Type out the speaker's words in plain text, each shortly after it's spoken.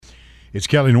It's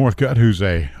Kelly Northcutt, who's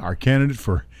our candidate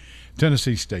for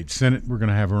Tennessee State Senate. We're going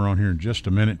to have her on here in just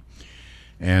a minute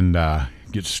and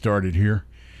get started here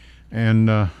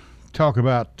and talk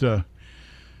about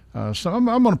I'm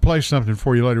going to play something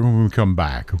for you later when we come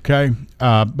back, okay?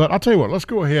 But I'll tell you what, let's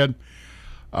go ahead.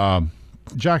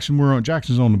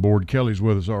 Jackson's on the board. Kelly's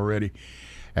with us already.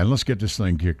 And let's get this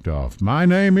thing kicked off. My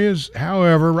name is,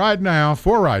 however, right now,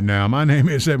 my name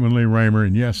is Edwin Lee Raymer,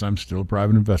 and yes, I'm still a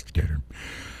private investigator.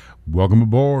 Welcome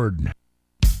aboard.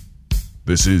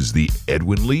 This is the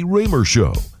Edwin Lee Raymer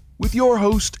Show with your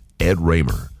host, Ed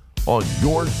Raymer, on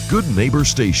your good neighbor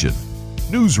station,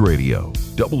 News Radio,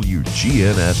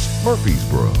 WGNS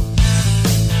Murfreesboro.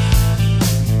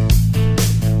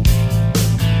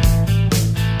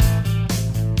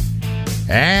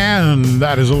 And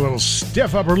that is a little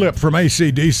stiff upper lip from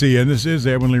AC/DC, and this is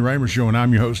the Edwin Lee Raymer Show, and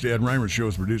I'm your host, Ed Raymer. Show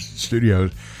is produced at the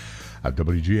studios at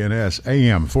WGNS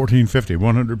AM 1450,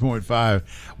 100.5,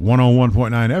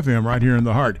 101.9 FM, right here in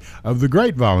the heart of the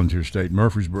great volunteer state,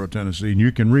 Murfreesboro, Tennessee. And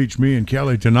you can reach me and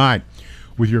Kelly tonight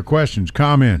with your questions,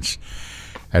 comments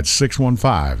at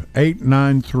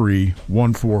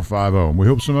 615-893-1450. And we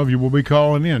hope some of you will be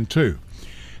calling in, too.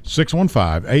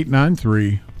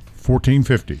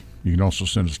 615-893-1450. You can also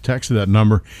send us a text to that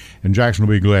number, and Jackson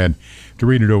will be glad to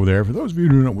read it over there. For those of you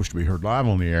who don't wish to be heard live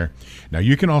on the air, now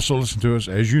you can also listen to us,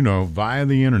 as you know, via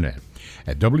the internet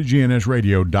at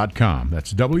WGNSradio.com.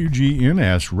 That's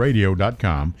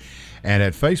WGNSradio.com. And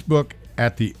at Facebook,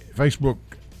 at the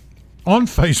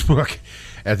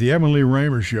Edwin Lee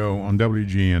Raymer Show on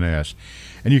WGNS.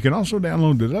 And you can also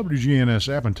download the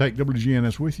WGNS app and take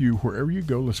WGNS with you wherever you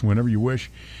go. Listen whenever you wish.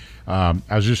 I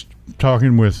was just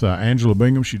talking with Angela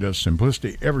Bingham. She does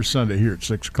Simplicity every Sunday here at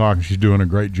 6 o'clock, and she's doing a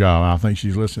great job. I think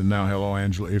she's listening now. Hello,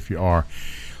 Angela, if you are.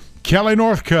 Kelly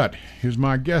Northcutt is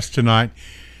my guest tonight.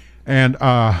 And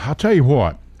I'll tell you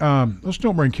what. Let's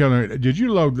don't bring Kelly. Did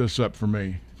you load this up for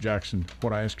me, Jackson,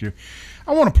 what I asked you?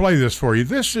 I want to play this for you.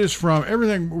 This is from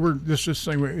this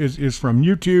thing is from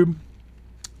YouTube.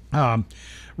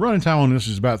 Running time on this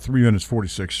is about 3 minutes,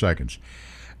 46 seconds.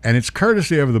 And it's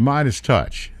courtesy of the Midas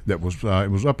Touch that was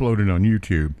it was uploaded on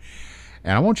YouTube.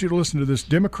 And I want you to listen to this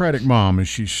Democratic mom as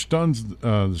she stuns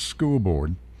the school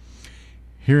board,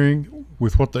 hearing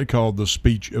with what they call the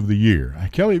speech of the year.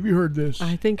 Kelly, have you heard this?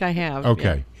 I think I have.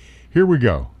 Okay. Yeah. Here we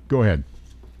go. Go ahead.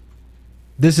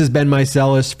 This is Ben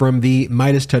Meiselas from the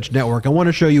Midas Touch Network. I want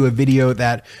to show you a video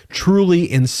that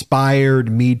truly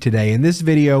inspired me today. And this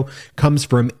video comes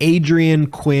from Adrienne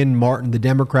Quinn Martin, the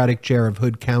Democratic chair of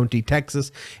Hood County,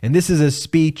 Texas. And this is a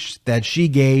speech that she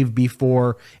gave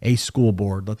before a school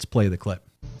board. Let's play the clip.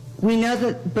 We know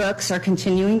that books are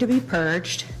continuing to be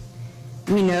purged.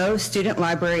 We know student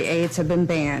library aids have been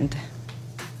banned.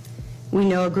 We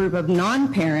know a group of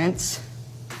non-parents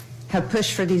have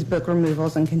pushed for these book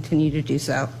removals and continue to do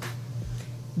so.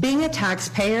 Being a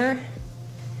taxpayer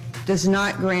does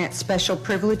not grant special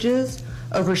privileges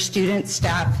over students,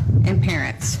 staff, and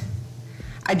parents.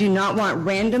 I do not want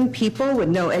random people with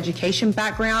no education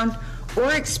background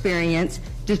or experience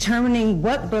determining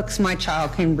what books my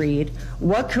child can read,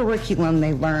 what curriculum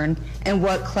they learn, and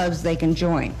what clubs they can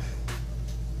join.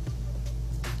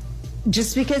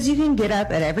 Just because you can get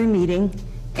up at every meeting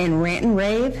and rant and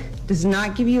rave does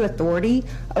not give you authority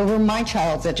over my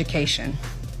child's education.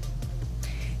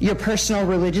 Your personal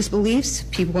religious beliefs,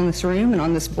 people in this room and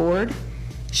on this board,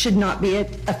 should not be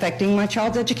affecting my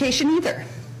child's education either.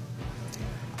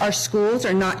 Our schools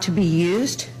are not to be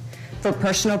used for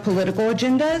personal political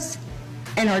agendas,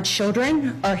 and our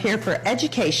children are here for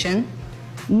education,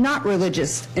 not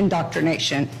religious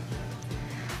indoctrination.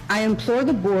 I implore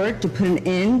the board to put an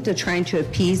end to trying to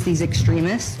appease these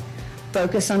extremists,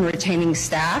 focus on retaining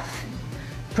staff,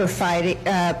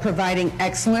 providing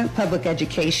excellent public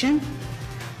education,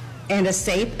 and a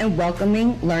safe and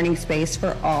welcoming learning space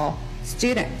for all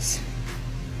students.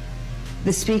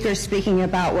 The speaker speaking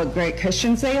about what great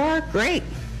Christians they are, great.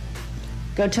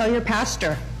 Go tell your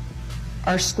pastor.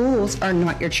 Our schools are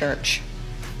not your church.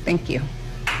 Thank you.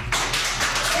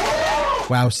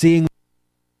 Wow, seeing.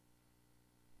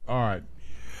 All right.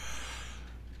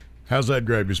 How's that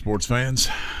grab you, sports fans?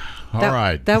 All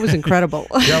right. That was incredible.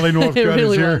 Kelly Northcutt It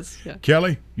really is here. was, yeah.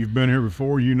 Kelly, you've been here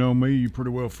before. You know me. You're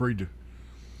pretty well free to,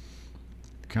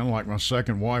 kind of like my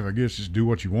second wife, I guess, just do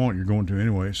what you want. You're going to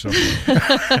anyway. So,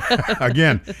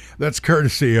 again, that's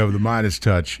courtesy of the Midas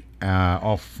Touch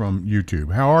off from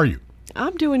YouTube. How are you?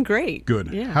 I'm doing great.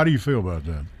 Good. Yeah. How do you feel about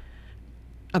that?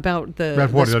 About the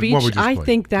what we speech, just I played.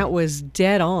 think that was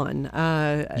dead on.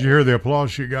 Did you hear the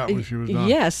applause she got when she was done?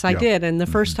 Yes, I Yeah. did. And the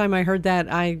first time I heard that,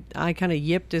 I kind of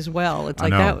yipped as well. It's I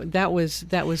like know. that was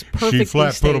perfectly She flat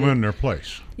put stated. them in their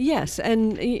place. Yes,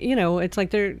 and it's like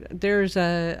there's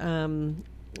a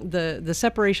the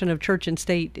separation of church and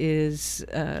state is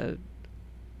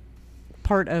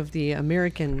part of the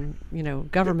American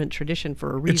government tradition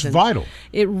for a reason. It's vital.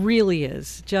 It really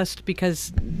is, just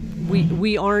because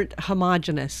we aren't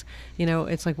homogenous.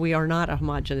 It's like we are not a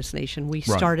homogenous nation. We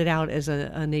Right. started out as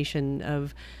a nation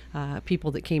of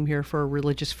people that came here for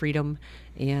religious freedom,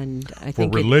 and I For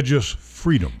think religious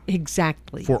freedom.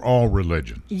 exactly. For all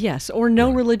religion. Yes, or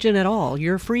no religion at all.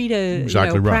 You're free to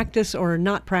Exactly right. practice or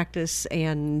not practice,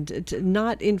 and to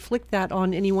not inflict that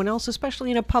on anyone else, especially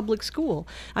in a public school.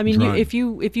 I mean, Right. if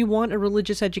you want a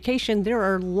religious education, there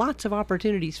are lots of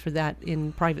opportunities for that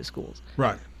in private schools.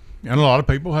 Right. And a lot of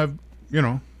people have,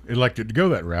 elected to go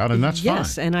that route, and that's fine.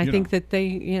 Yes, and I you think know. that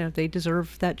they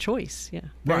deserve that choice. Yeah,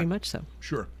 very Right. much so.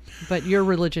 Sure. But your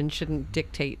religion shouldn't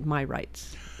dictate my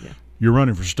rights. Yeah. You're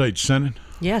running for state senate.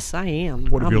 Yes, I am.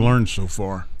 What have you learned so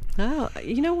far? Oh,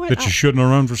 you know what? That you shouldn't have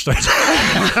run for state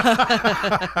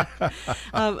senate.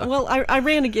 Well, I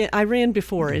ran again. I ran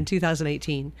before in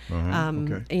 2018,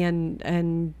 okay.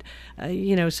 and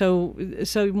so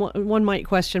one might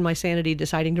question my sanity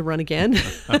deciding to run again.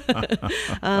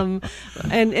 And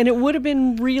it would have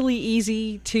been really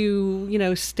easy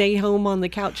to stay home on the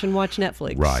couch and watch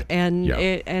Netflix. Right. And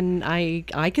Yeah.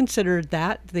 I considered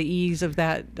that the ease of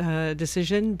that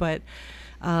decision, but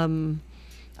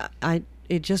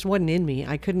it just wasn't in me.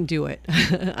 I couldn't do it.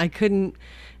 I couldn't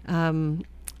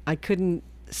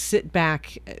sit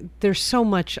back. There's so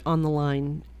much on the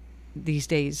line these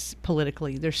days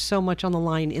politically. There's so much on the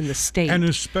line in the state. And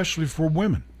especially for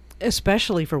women.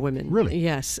 Especially for women. Really?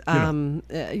 Yes.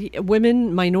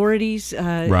 Women, minorities.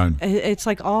 Right. It's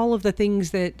like all of the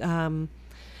things that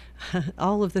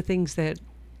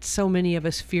so many of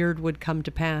us feared would come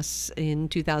to pass in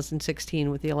 2016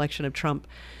 with the election of Trump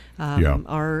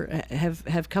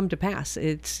have come to pass.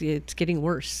 It's getting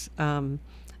worse.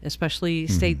 Especially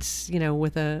states,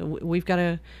 we've got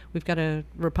a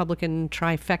Republican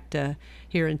trifecta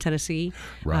here in Tennessee,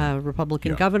 Right.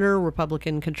 Republican Yeah. governor,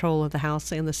 Republican control of the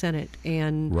House and the Senate,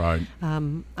 and Right.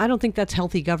 I don't think that's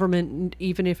healthy government,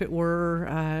 even if it were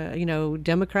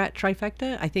Democrat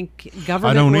trifecta. I think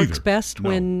government don't works either. best No.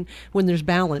 when there's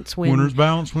balance. When there's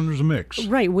balance, when there's a mix.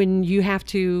 Right, when you have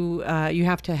to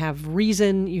have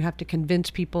reason, you have to convince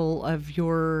people of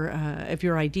your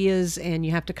ideas, and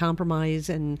you have to compromise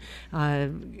and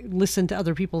listen to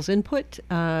other people's input.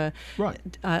 Right.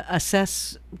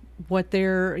 Assess what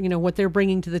they're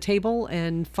bringing to the table,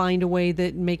 and find a way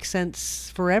that makes sense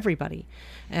for everybody.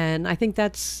 And I think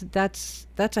that's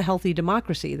a healthy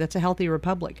democracy. That's a healthy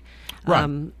republic. Right.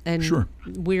 And Sure.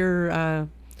 we're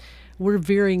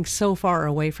veering so far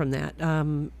away from that.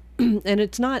 And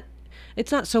it's not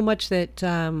so much that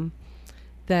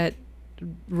that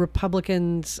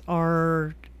Republicans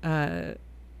are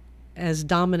as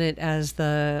dominant as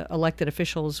the elected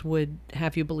officials would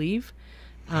have you believe.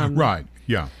 Right.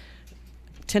 Yeah.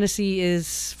 Tennessee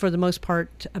is, for the most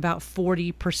part, about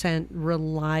 40%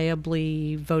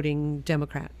 reliably voting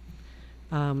Democrat.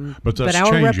 But that's our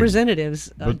changing.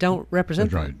 representatives But- don't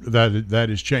represent That's them. right. That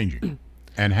is changing,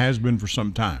 and has been for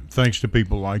some time, thanks to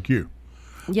people like you.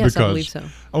 Yes, I believe so.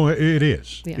 Oh, it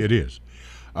is. Yeah. It is.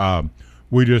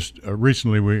 We just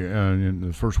recently, in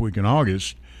the first week in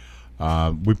August,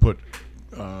 we put,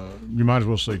 you might as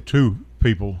well say, two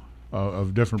people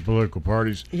of different political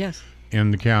parties Yes.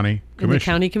 in the county commission. In the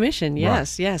county commission,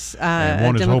 yes, Right. yes. And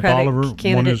one is Hope Democratic Oliver. One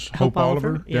candidate is Hope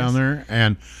Oliver down yes. there,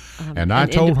 and I an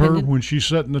told her independent. when she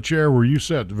sat in the chair where you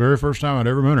sat, the very first time I'd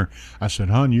ever met her, I said,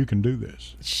 "Hon, you can do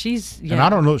this." She's yeah. And I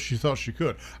don't know if she thought she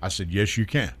could. I said, "Yes, you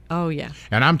can." Oh yeah.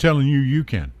 And I'm telling you, you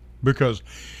can, because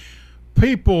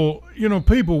people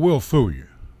will fool you.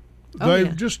 Oh, They've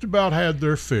yeah. just about had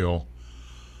their fill,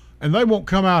 and they won't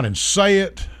come out and say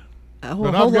it. A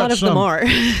But whole I've got lot of them some- are.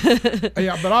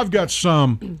 Yeah, but I've got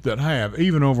some that have,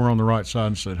 even over on the right side,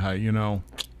 and said, "Hey,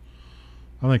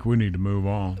 I think we need to move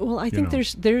on." Well, I think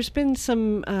there's been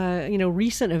some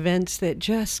recent events that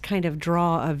just kind of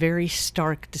draw a very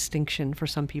stark distinction for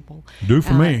some people. Do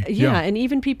for me, yeah. And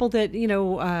even people that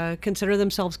consider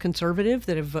themselves conservative,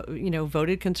 that have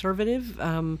voted conservative.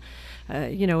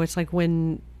 It's like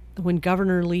when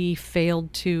Governor Lee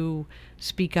failed to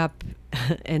speak up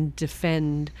and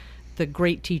defend the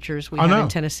great teachers we I have know. in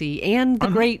Tennessee and the I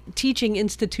know. great teaching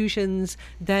institutions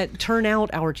that turn out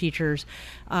our teachers.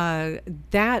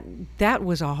 That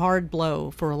was a hard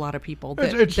blow for a lot of people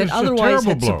that, It's that a otherwise terrible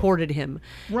had blow. supported him.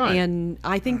 Right. And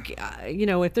I think,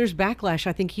 if there's backlash,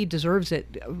 I think he deserves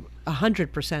it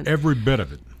 100%. Every bit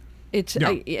of it. It's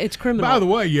Yeah. it's criminal. By the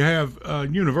way, you have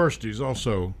universities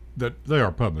also that they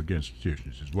are public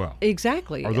institutions as well.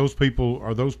 Exactly. Are those people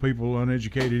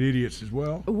uneducated idiots as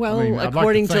well? Well, I mean, I'd like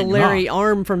according to think Larry not.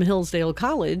 Arm from Hillsdale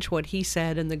College, what he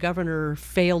said, and the governor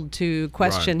failed to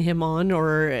question Right. him on,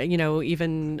 or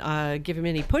even give him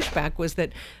any pushback, was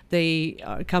that they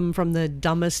come from the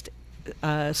dumbest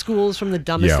schools, from the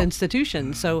dumbest Yeah.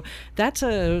 institutions. So that's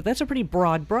a pretty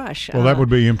broad brush. Well, that would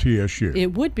be MTSU.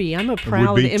 It would be. I'm a It would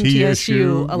proud be MTSU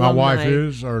TSU. alumni. My wife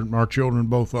is. Our children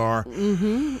both are.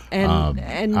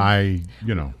 And I.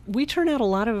 we turn out a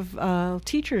lot of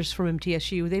teachers from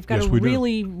MTSU. They've got Yes, a we do.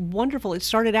 really wonderful. It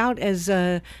started out as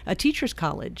a teachers'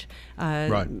 college,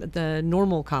 Right. the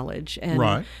normal college, and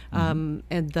Right. And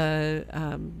the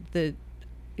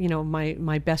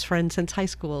my best friend since high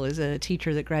school is a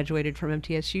teacher that graduated from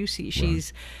MTSU.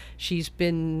 She's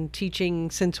been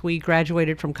teaching since we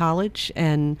graduated from college,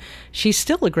 and she's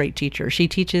still a great teacher. She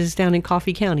teaches down in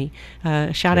Coffee County.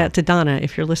 Shout out to Donna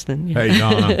if you're listening. Hey,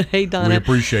 Donna. Hey, Donna. We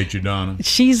appreciate you, Donna.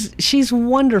 She's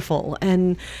wonderful,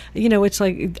 and it's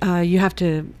like you have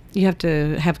to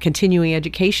have continuing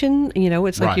education.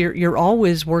 It's like Right. you're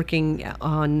always working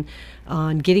on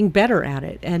getting better at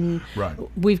it. And Right.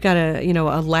 we've got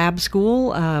a lab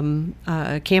school,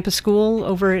 a campus school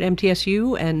over at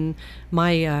MTSU, and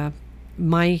my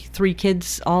three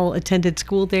kids all attended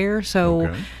school there, so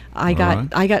Okay. I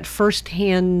got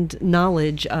firsthand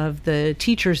knowledge of the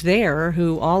teachers there,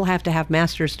 who all have to have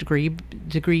master's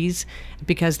degrees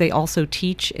because they also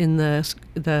teach in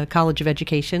the College of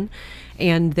Education,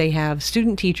 and they have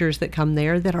student teachers that come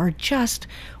there that are just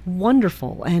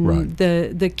wonderful, and Right.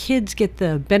 the kids get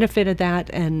the benefit of that.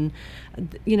 And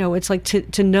it's like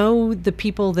to know the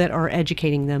people that are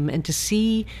educating them, and to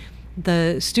see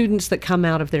the students that come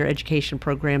out of their education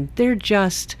program. They're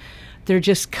just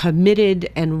committed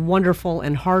and wonderful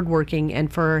and hardworking, and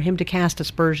for him to cast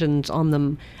aspersions on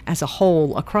them as a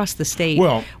whole across the state,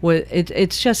 Well-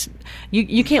 it's just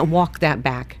you can't walk that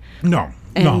back. No.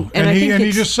 And I think he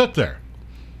it's- just sat there.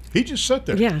 He just sat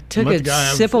there. Yeah, took and let a the guy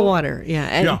have sip the of floor. water.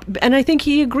 Yeah, Yeah. and I think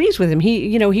he agrees with him.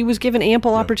 He was given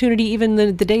ample opportunity even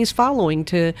the days following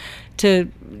to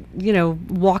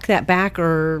walk that back,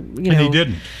 or And he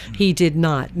didn't. He did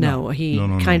not. No, No. he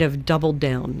No. kind of doubled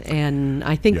down, and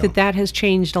I think Yeah. that has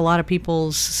changed a lot of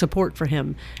people's support for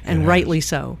him, and It rightly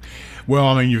so. Well,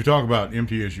 I mean, you talk about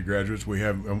MTSU graduates. We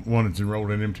have one that's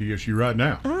enrolled in MTSU right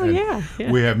now. Oh, And yeah.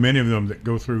 We have many of them that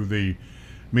go through the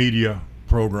media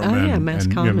program Oh, yeah, and, mass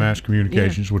and comm. mass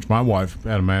communications, which my wife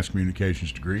had a mass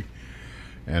communications degree.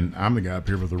 And I'm the guy up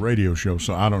here with the radio show,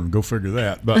 so I don't go figure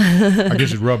that. But I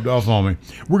guess it rubbed off on me.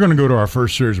 We're going to go to our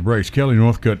first series of breaks. Kelly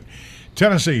Northcutt,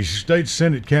 Tennessee State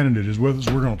Senate candidate, is with us.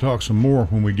 We're going to talk some more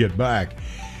when we get back.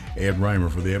 Ed Raymer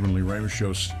for the Edwin Lee Raymer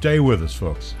Show. Stay with us,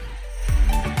 folks.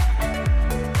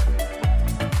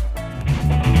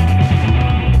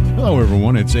 Hello,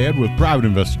 everyone. It's Ed with Private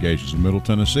Investigations in Middle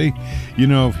Tennessee.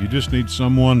 If you just need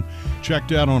someone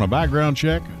checked out on a background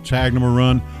check, tag them a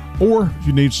run, or if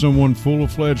you need someone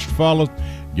full-fledged to follow,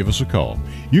 give us a call.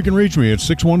 You can reach me at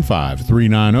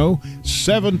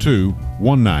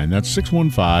 615-390-7219. That's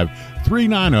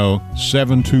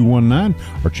 615-390-7219,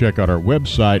 or check out our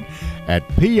website at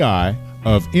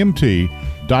piofmt.com.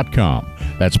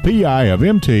 That's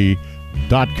piofmt.com.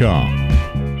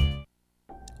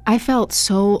 I felt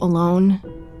so alone,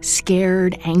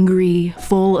 scared, angry,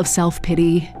 full of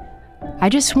self-pity. I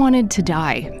just wanted to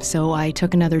die, so I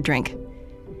took another drink.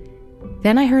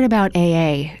 Then I heard about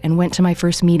AA and went to my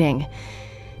first meeting.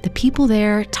 The people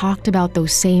there talked about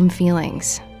those same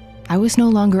feelings. I was no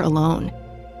longer alone.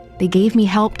 They gave me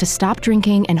help to stop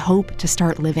drinking and hope to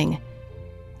start living.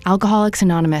 Alcoholics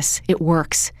Anonymous, it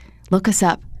works. Look us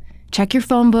up. Check your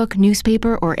phone book,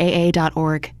 newspaper, or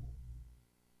aa.org.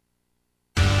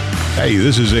 Hey,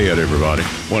 this is Ed, everybody.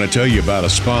 Want to tell you about a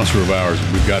sponsor of ours.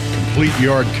 We've got Complete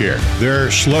Yard Care. Their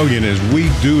slogan is, "We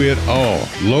do it all."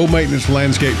 Low maintenance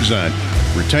landscape design,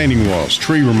 retaining walls,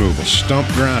 tree removal, stump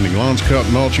grinding, lawns cut,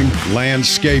 mulching,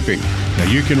 landscaping.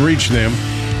 Now you can reach them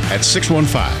at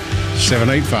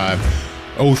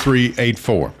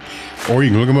 615-785-0384. Or you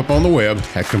can look them up on the web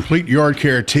at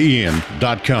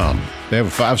CompleteYardCareTN.com. They have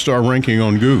a 5-star ranking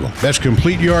on Google. That's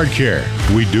Complete Yard Care.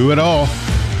 We do it all.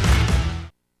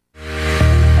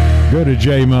 Go to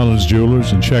J. Mullins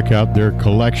Jewelers and check out their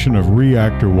collection of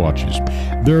reactor watches.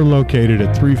 They're located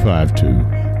at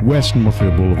 352 West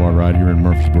Northfield Boulevard right here in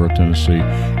Murfreesboro, Tennessee.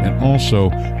 And also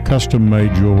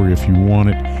custom-made jewelry. If you want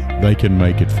it, they can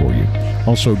make it for you.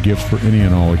 Also gifts for any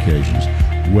and all occasions.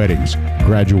 Weddings,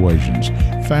 graduations,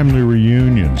 family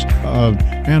reunions,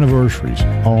 anniversaries,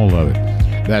 all of it.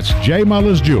 That's J.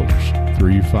 Mullins Jewelers,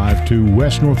 352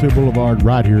 West Northfield Boulevard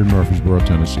right here in Murfreesboro,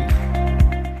 Tennessee.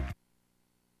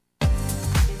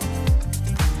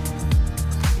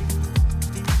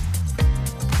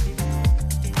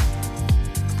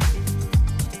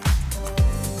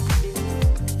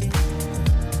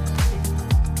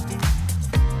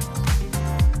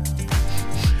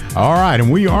 All right, and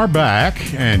we are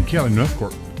back, and Kelly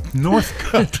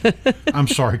Northcutt. I'm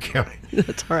sorry, Kelly.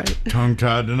 That's all right.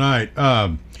 Tongue-tied tonight.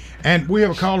 And we have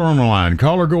a caller on the line.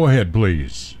 Caller, go ahead,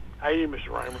 please. How you doing, Mr.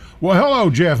 Raymer? Well, hello,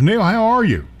 Jeff Neal. How are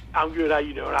you? I'm good. How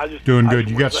you doing? Doing good.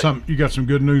 You got some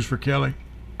good news for Kelly?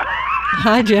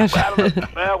 Hi, Jeff. I don't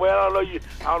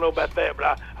know about that,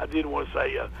 but I did want to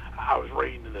say I was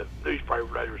reading in the newspaper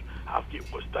today. I forget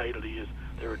what state it is.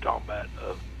 They were talking about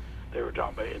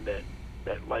in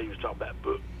that lady was talking about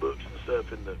books and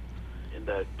stuff in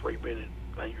that 3-minute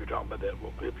thing you were talking about, that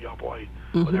little clip y'all played.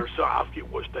 Mm-hmm. But there was some, I forget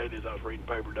what state it is. I was reading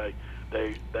the paper today.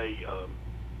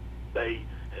 They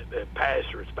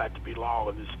passed, or it's about to be law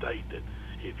in this state, that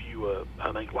if you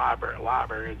I think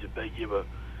librarians, if they give a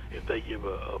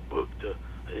book to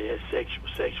that has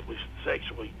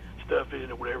sexually stuff in it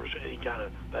or whatever, so any kind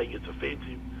of thing that's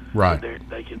offensive, right?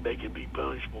 They can be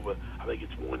punishable. But I think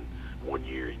it's 1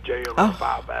 year in jail or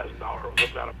 $5,000 or some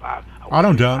kind of fine. I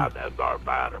don't doubt it. $5,000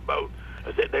 fine or both.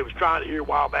 They was trying to hear a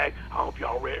while back. I don't know if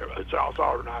y'all read it. I saw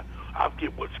it or not. I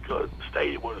forget what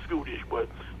state it was, the school district was.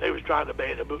 They was trying to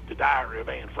ban the book, The Diary of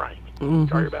Anne Frank.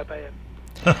 Sorry about that.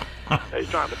 They was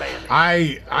trying to ban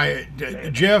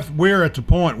it. Jeff, we're at the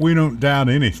point we don't doubt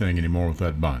anything anymore with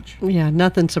that bunch. Yeah,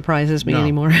 nothing surprises me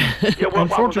anymore. Yeah, well,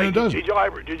 unfortunately, it doesn't.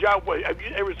 Have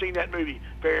you ever seen that movie,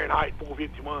 Fahrenheit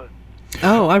 451?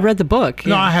 Oh, I read the book.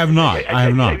 No, Yeah. I have not.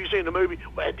 Have you seen the movie?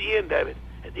 Well, at the end of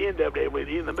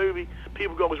the movie,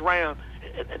 people goes around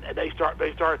and they start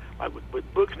like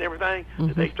with books and everything.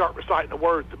 And they start reciting the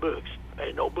words to books. There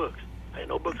ain't no books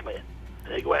left.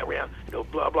 And they go out around,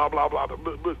 blah blah blah blah. The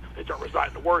books. They start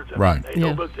reciting the words. Right. There ain't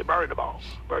no books. They burned them all.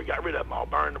 Got rid of them all.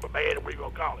 Burned them, banned them. What are you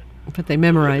gonna call it? But they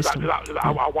memorized them.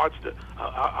 I watched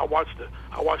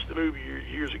the movie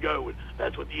years ago, and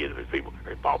that's what the end of it. People,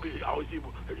 all these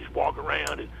people, they're just walking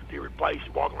around and they replace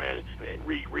and walking around and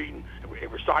reading and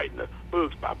reciting the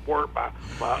books by word by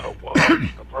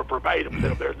verbatim.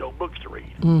 There's no books to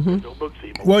read. There's no books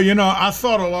anymore. Well, I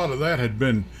thought a lot of that had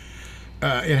been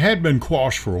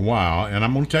quashed for a while, and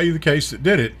I'm going to tell you the case that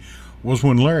did it was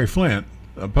when Larry Flint,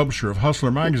 a publisher of Hustler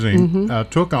magazine,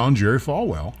 took on Jerry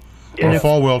Falwell. Or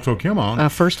Falwell took him on.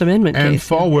 First Amendment and case.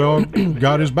 Falwell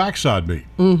got his backside beat.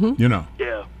 Yeah.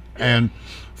 And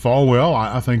Falwell,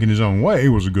 I think in his own way,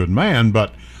 was a good man,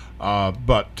 but I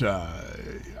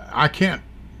can't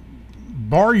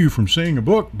bar you from seeing a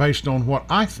book based on what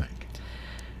I think.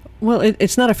 Well,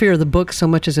 it's not a fear of the book so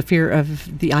much as a fear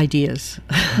of the ideas.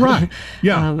 Right.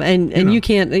 Yeah. And you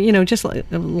can't, just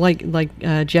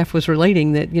like Jeff was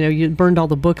relating that, you burned all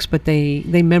the books, but they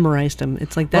memorized them.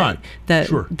 It's like that.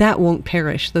 Right. That won't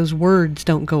perish. Those words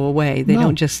don't go away. They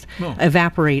don't just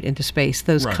evaporate into space.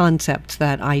 Those concepts,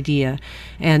 that idea,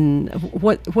 and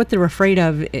what they're afraid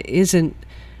of isn't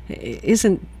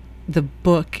the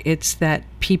book. It's that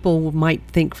people might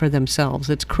think for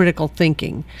themselves. It's critical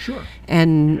thinking. Sure.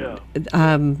 And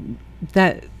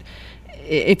that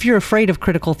if you're afraid of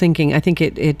critical thinking, I think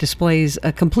it displays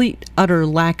a complete, utter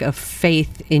lack of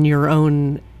faith in your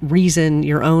own reason,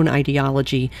 your own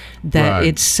ideology, that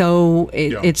it's so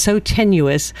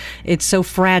tenuous, it's so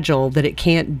fragile that it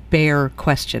can't bear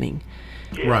questioning.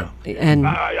 Yeah. Right. And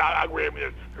I agree. I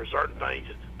mean, there are certain things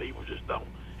that people just don't.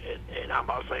 And I'm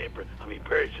not saying,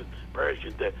 parents that, parents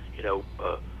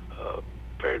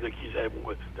that kids have,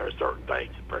 there are certain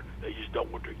things that they just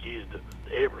don't want their kids to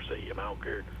ever see. I don't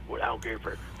care if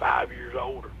they're 5 years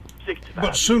old or 65.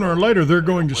 But sooner or later, they're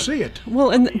going to see it.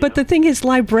 Well, but the thing is,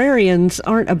 librarians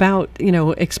aren't about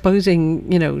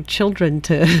exposing children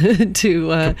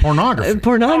to pornography.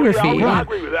 Pornography. I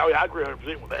agree with that. I agree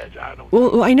 100% with that.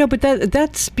 Well, I know, but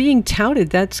that's being touted.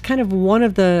 That's kind of one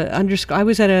of the I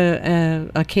was at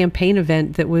a campaign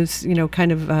event that was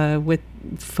kind of with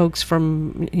folks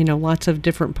from lots of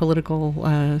different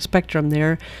political spectrum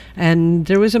there, and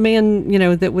there was a man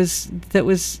that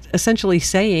was essentially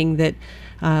saying that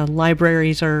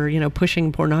libraries are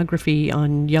pushing pornography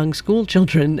on young school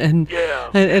children, and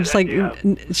it's like I've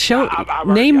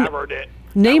heard that.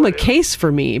 Name a case for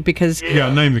me, because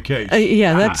name the case.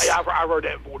 That's I've heard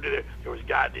that before. There was a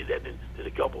guy that did that, and then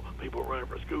a couple people running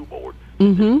for school board.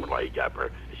 Mm-hmm. One lady got there,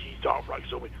 and she talked for like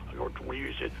so many, like over 20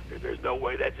 years. Said there's no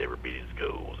way that's ever been in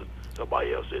schools, and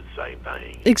somebody else said the same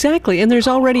thing. Exactly, and there's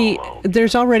already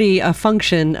a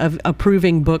function of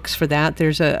approving books for that.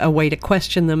 There's a way to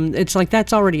question them. It's like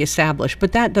that's already established,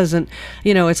 but that doesn't,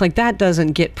 it's like that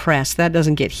doesn't get press, that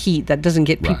doesn't get heat, that doesn't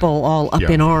get people all up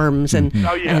in arms and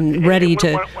and ready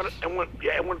to. And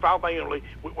one final thing, Emily,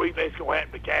 what do you think's going to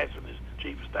happen to Cass and his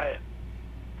chief of staff?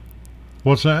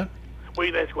 What's that? What do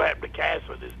you think's going to happen to Cass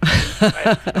with his?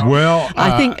 Well,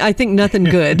 I think nothing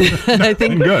good. I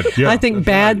think good. Yeah, I think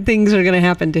bad things are going to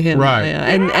happen to him. Right.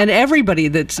 And everybody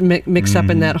that's mixed up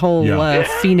in that whole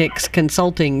Phoenix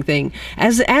consulting thing,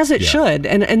 as it should.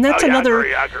 And that's another.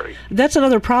 I agree. That's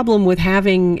another problem with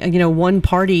having one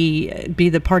party be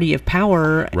the party of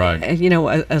power. Right.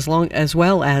 As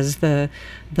well as the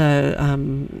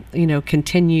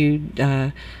continued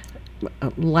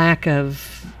lack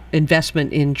of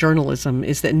investment in journalism,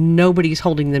 is that nobody's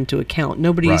holding them to account.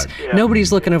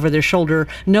 Nobody's looking over their shoulder.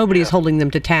 Nobody's holding them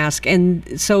to task.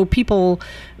 And so people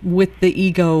with the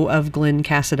ego of Glenn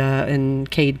Cassada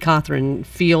and Cade Cothran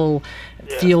feel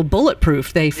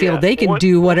bulletproof. They feel they can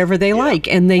do whatever they like,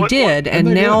 and they did.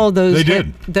 And now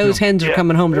those hens are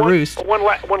coming home to roost. One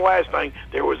last thing.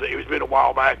 It was been a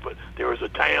while back, but there was a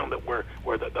town that where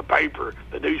the paper,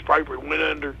 the newspaper went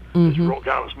under. This real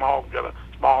kind of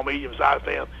small medium-sized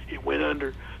town. It went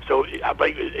under. So I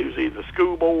think it was either the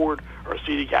school board or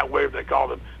city council, whatever they call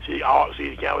them, city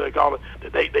council they call it.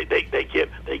 That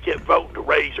they kept voting to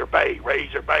raise their pay,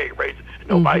 and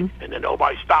nobody and then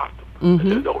nobody stopped them.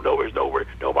 And there's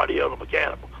nobody held them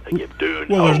accountable. They kept doing.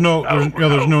 Well, there's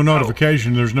no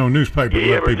notification. There's no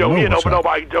newspaper. But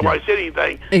nobody said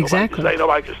anything. Exactly.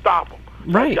 Nobody could stop them.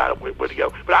 Right. Got it where to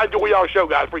go. But I enjoy y'all's show,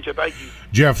 guys. Appreciate it. Thank you.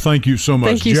 Jeff, thank you so much.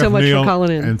 Thank you Jeff so much Neal, for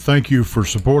calling in. And thank you for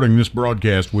supporting this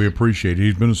broadcast. We appreciate it.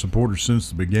 He's been a supporter since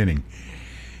the beginning.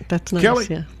 That's nice.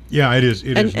 Kelly, yeah, it is.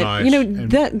 It is nice.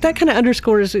 That kind of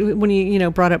underscores when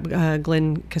you brought up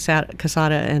Glenn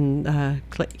Cassada and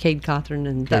Cade Cothran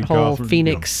and that whole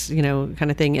Phoenix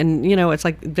kind of thing. And it's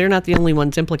like they're not the only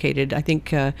ones implicated. I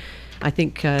think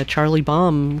Charlie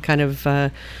Baum kind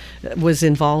of was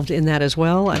involved in that as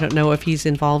well. I don't know if he's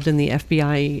involved in the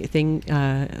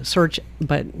FBI search,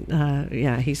 but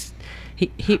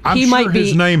he might be.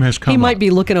 His name has come. He might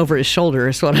be looking over his shoulder,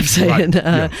 is what I'm saying.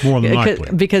 Right. More than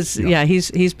likely. Because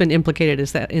he's been implicated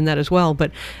in that as well.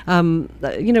 But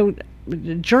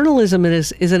journalism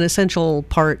is an essential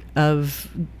part of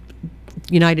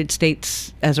United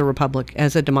States as a republic,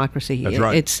 as a democracy. That's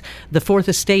right. It's the Fourth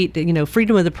Estate.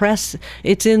 Freedom of the press.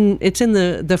 It's in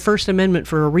the First Amendment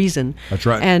for a reason. That's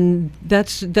right. And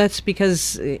that's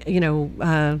because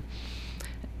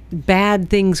bad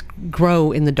things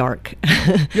grow in the dark.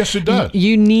 Yes, it does.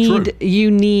 You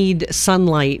need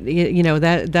sunlight.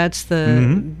 That's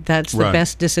the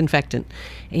best disinfectant,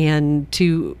 and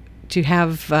to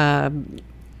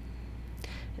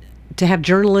have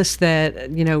journalists that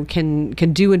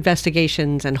can do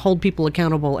investigations and hold people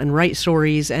accountable and write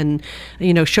stories and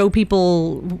show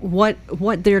people what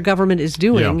their government is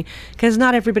doing, because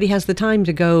not everybody has the time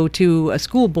to go to a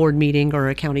school board meeting or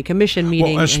a county commission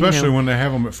meeting. Well, especially when they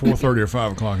have them at 4:30 or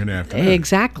 5 o'clock in the afternoon.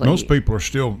 Exactly. Most people are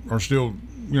still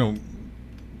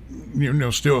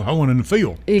still hoeing in the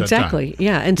field. Exactly.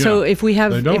 Yeah. And so if we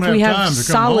have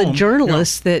solid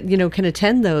journalists that can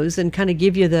attend those and kind of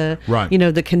give you the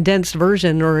the condensed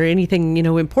version or anything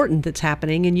important that's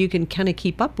happening, and you can kind of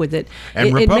keep up with it. And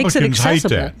it makes it Republicans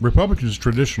accessible. hate that. Republicans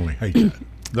traditionally hate that.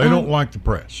 They don't like the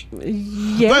press.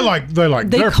 Yeah, they like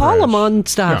they their call press. them on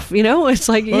stuff. It's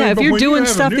like But if you're when doing you have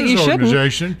stuff a that news you shouldn't.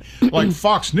 organization like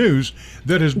Fox News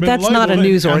that has been That's labeled not a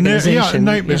news organization.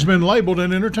 It's been labeled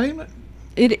an entertainment.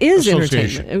 It is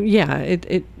Association.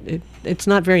 entertainment. Yeah, it's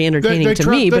not very entertaining to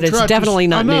me, but it's definitely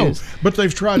not news. But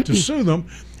they've tried to sue them,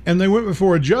 and they went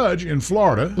before a judge in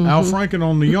Florida, Al Franken,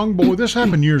 on the young boy. This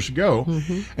happened years ago,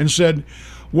 and said,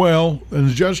 and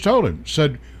the judge told him,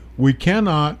 we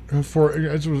cannot, it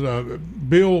was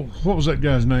Bill, what was that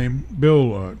guy's name?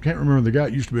 Bill, can't remember the guy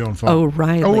that used to be on Fox.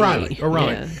 O'Reilly.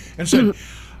 Yeah. And said,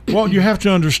 well, you have to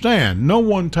understand, no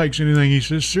one takes anything he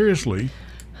says seriously.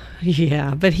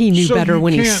 Yeah, but he knew better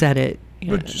when he said it.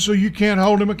 Yeah. But so you can't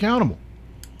hold him accountable.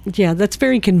 Yeah, that's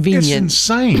very It's convenient.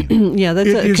 insane. Yeah, that's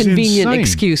It a is convenient insane.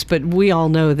 excuse, but we all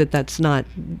know that that's not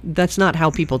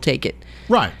how people take it.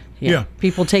 Right. Yeah.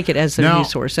 People take it as their Now- news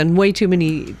source, and way too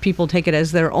many people take it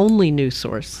as their only news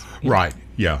source. Right.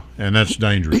 Yeah. And that's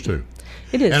dangerous too.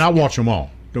 It is. And I watch them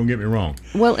all. Don't get me wrong.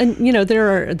 Well, and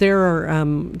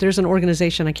there's an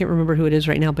organization, I can't remember who it is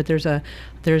right now, but there's a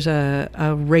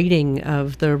rating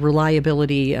of the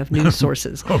reliability of news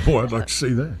sources. Oh boy, I'd like to see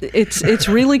that. It's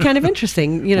really kind of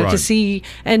interesting, to Right. see,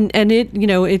 and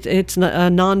it's a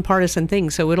nonpartisan thing,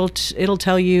 so it'll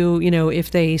tell you,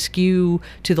 if they skew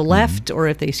to the left or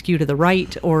if they skew to the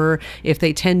right or if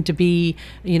they tend to be,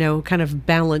 kind of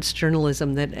balanced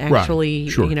journalism that actually,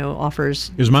 Sure.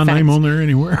 offers. Is my name facts. on there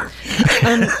anywhere?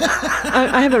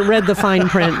 I haven't read the fine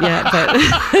print yet, but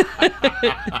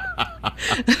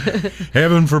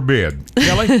Heaven forbid.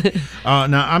 Kelly,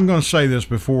 now I'm going to say this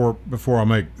before I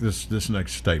make this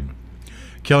next statement.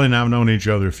 Kelly and I have known each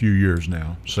other a few years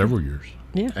now, several years.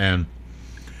 Yeah. And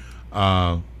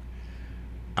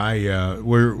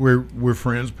we're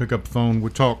friends. Pick up the phone. We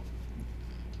talk.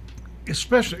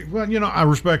 Especially, I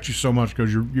respect you so much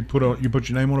because you put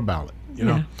your name on a ballot.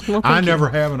 Yeah. Well, I thank you. never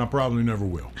have, and I probably never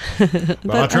will.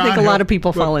 But I think a lot of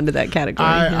people fall into that category.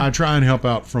 I try and help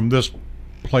out from this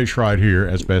place right here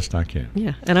as best I can.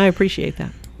 Yeah, and I appreciate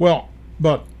that. Well,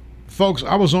 but folks,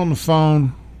 I was on the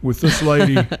phone with this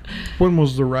lady. When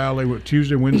was the rally? What,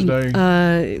 Tuesday, Wednesday,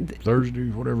 Thursday,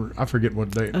 whatever? I forget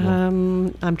what day it was.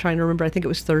 I'm trying to remember. I think it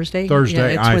was Thursday.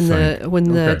 Thursday, Yeah, it's I when think. when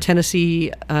the Okay.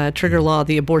 Tennessee trigger law,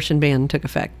 the abortion ban, took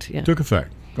effect. Yeah. Took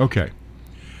effect. Okay.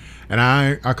 And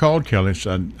I called Kelly.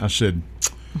 I said,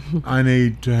 I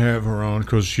need to have her on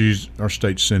because she's our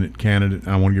state Senate candidate,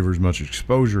 and I want to give her as much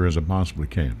exposure as I possibly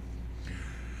can.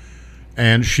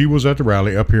 And she was at the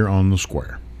rally up here on the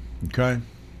square. Okay.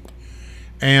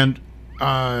 And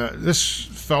this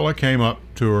fella came up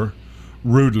to her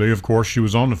rudely. Of course, she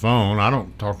was on the phone. I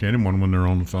don't talk to anyone when they're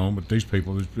on the phone, but these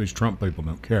people, these Trump people,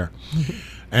 don't care.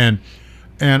 And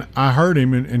I heard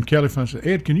him, and Kelly said,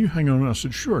 Ed, can you hang on? I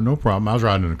said, sure, no problem. I was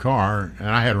riding in the car, and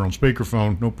I had her on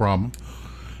speakerphone, no problem.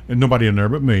 And nobody in there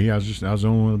but me. I was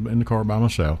only in the car by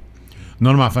myself.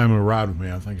 None of my family would ride with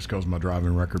me. I think it's because of my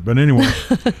driving record. But anyway,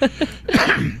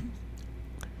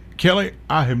 Kelly,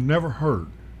 I have never heard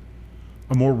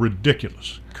a more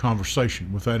ridiculous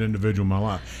conversation with that individual in my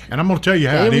life. And I'm going to tell you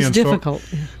how it It was ends.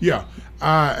 difficult. Yeah.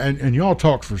 And y'all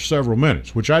talked for several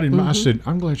minutes, which I didn't mind. I said,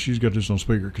 I'm glad she's got this on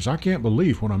speaker because I can't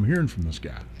believe what I'm hearing from this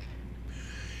guy.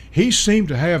 He seemed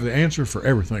to have the answer for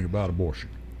everything about abortion.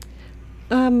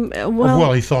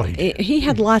 Well, he thought he did. He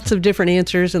had lots of different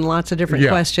ansers and lots of different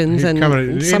questions, He and come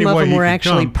in some any of way them he were could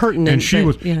actually come. pertinent. And she but,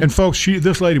 was, yeah. and folks,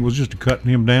 this lady was just cutting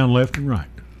him down left and right.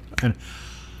 And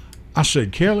I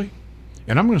said, Kelly,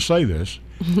 and I'm going to say this,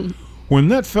 when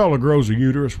that fella grows a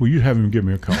uterus, will you have him give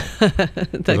me a call? that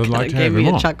I'd kind like of to gave have him me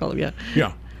a on. chuckle. Yeah.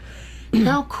 Yeah.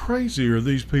 How crazy are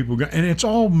these people? And it's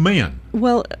all men.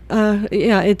 Well,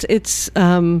 yeah, it's.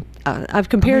 I've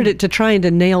compared it to trying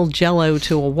to nail Jell-O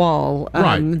to a wall.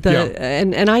 Right, yeah.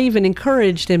 And I even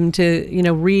encouraged him to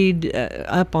read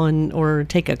up on or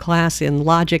take a class in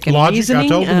logic and reasoning. I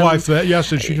told the wife that. Yeah, I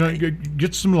said she's going to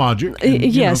get some logic. And,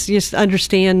 Yes, just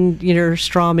understand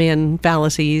straw man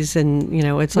fallacies, and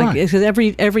it's like Right. because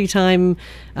every time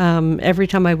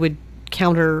I would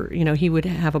counter, he would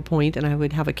have a point and I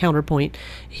would have a counterpoint.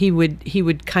 He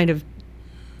would kind of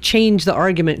change the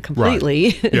argument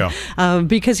completely. Right. Yeah.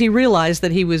 Because he realized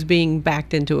that he was being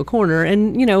backed into a corner,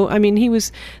 and he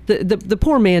was the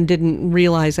poor man didn't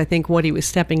realize, I think, what he was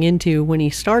stepping into when he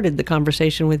started the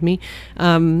conversation with me.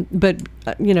 But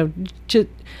just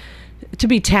to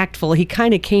be tactful, he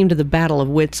kind of came to the battle of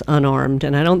wits unarmed,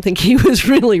 and I don't think he was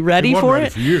really ready He wasn't for ready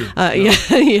it. for you.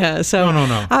 Yeah, yeah. So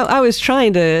No. I was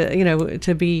trying to,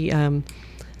 to be.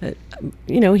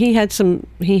 He had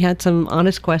some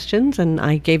honest questions, and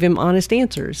I gave him honest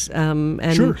answers.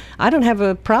 And Sure. I don't have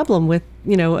a problem with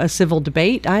a civil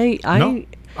debate. No,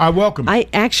 I welcome it. I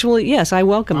actually, yes, I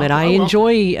welcome it. I welcome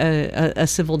enjoy a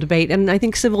civil debate, and I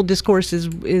think civil discourse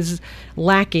is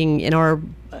lacking in our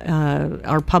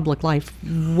public life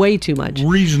way too much.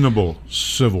 Reasonable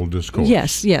civil discourse.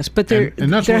 Yes, but there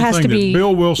and that's there one has thing to be that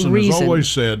Bill Wilson reason. has always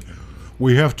said.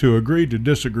 We have to agree to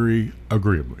disagree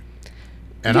agreeably.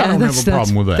 And I Yeah, don't have a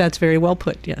problem with that. That's very well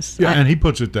put. Yes. Yeah, and he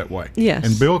puts it that way. Yes.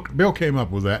 And Bill came up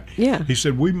with that. Yeah. He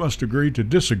said we must agree to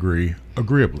disagree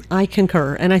agreeably. I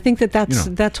concur, and I think that's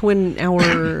You know. that's when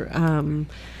our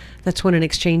that's when an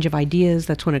exchange of ideas,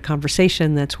 that's when a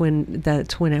conversation, that's when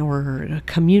our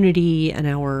community and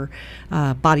our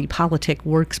body politic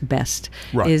works best.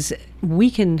 Right. Is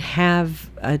we can have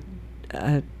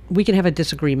a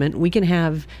disagreement. We can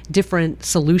have different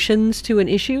solutions to an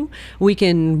issue. We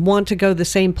can want to go the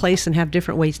same place and have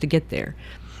different ways to get there.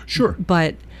 Sure.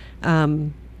 But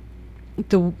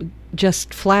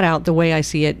just flat out, the way I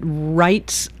see it,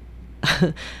 rights,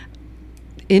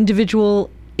 individual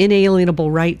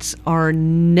inalienable rights are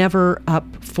never up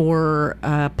for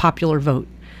popular vote.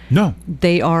 No.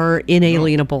 They are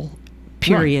inalienable,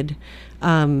 period.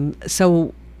 Right.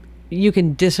 So you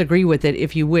can disagree with it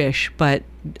if you wish, but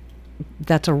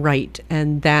that's a right,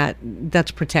 and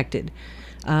that's protected.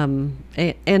 And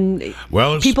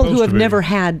people who have never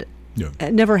had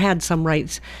some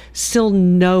rights still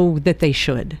know that they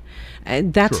should.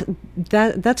 And that's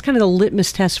kind of the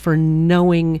litmus test for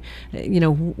knowing,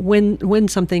 when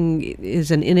something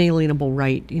is an inalienable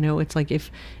right. It's like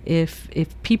if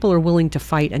people are willing to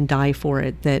fight and die for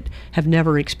it that have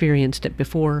never experienced it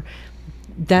before,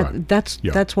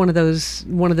 that's one of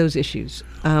those issues.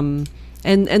 And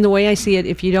the way I see it,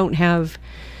 if you don't have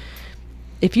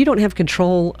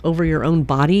control over your own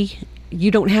body,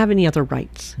 you don't have any other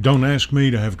rights. Don't ask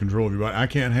me to have control of your body. I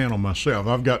can't handle myself.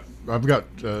 I've got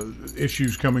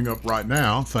issues coming up right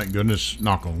now. Thank goodness,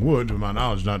 knock on wood, to my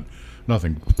knowledge,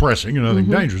 nothing pressing and nothing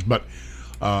dangerous. But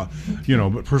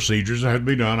but procedures that had to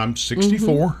be done. I'm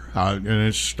 64, and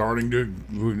it's starting to.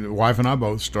 The wife and I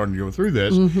both starting to go through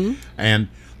this, and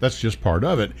that's just part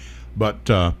of it. But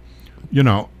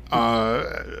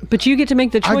but you get to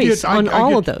make the choice on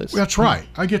all of those. That's right.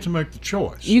 I get to make the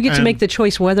choice. You get to make the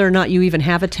choice whether or not you even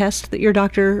have a test that your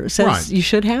doctor says you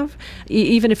should have.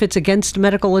 Even if it's against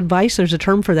medical advice, there's a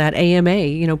term for that,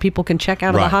 AMA. People can check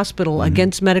out of the hospital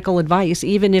against medical advice,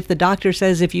 even if the doctor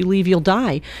says if you leave you'll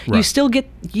die. Right.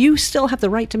 You still have the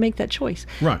right to make that choice.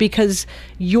 Right. Because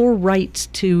your rights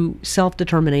to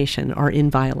self-determination are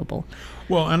inviolable.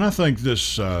 Well, and I think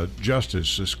this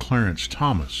this Clarence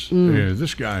Thomas,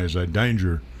 this guy is a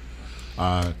danger. He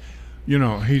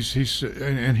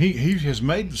has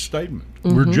made the statement.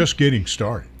 We're just getting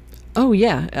started. Oh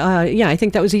yeah, I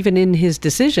think that was even in his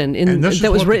decision.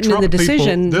 That was written in the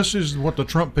decision. This is what the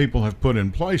Trump people have put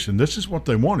in place, and this is what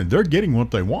they wanted. They're getting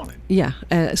what they wanted. Yeah.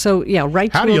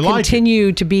 Rights will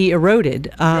continue to be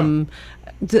eroded.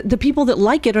 The people that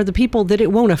like it are the people that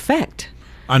it won't affect.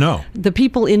 I know. The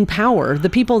people in power, the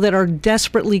people that are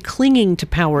desperately clinging to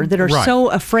power, that are so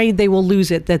afraid they will lose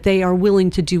it that they are willing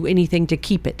to do anything to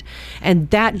keep it. And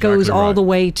that goes all the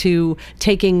way to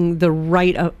taking the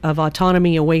right of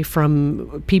autonomy away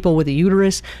from people with a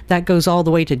uterus. That goes all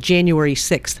the way to January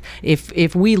 6th.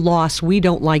 If we lost, we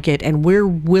don't like it, and we're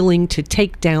willing to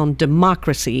take down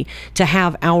democracy to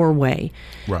have our way.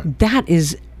 Right. That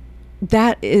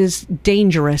is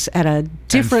dangerous at a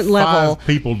different level. 5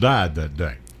 people died that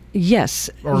day. Yes.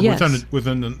 Or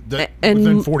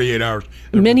within 48 hours.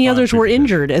 Many others were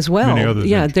injured as well. Many others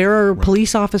injured. There are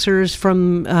police officers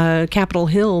from Capitol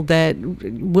Hill that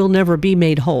will never be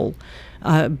made whole.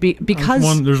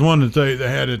 Because there's one that they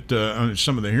had at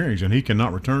some of the hearings, and he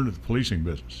cannot return to the policing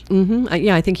business.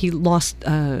 I think he lost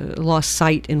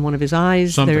sight in one of his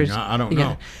eyes. Something I don't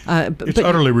know. It's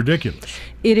utterly ridiculous.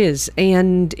 It is,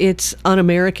 and it's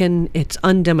un-American. It's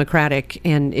undemocratic,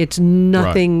 and it's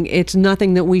nothing. Right. It's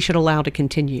nothing that we should allow to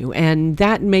continue, and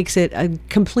that makes it a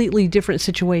completely different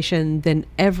situation than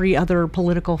every other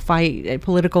political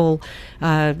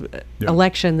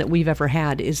election that we've ever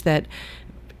had. Is that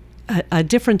a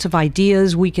difference of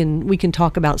ideas we can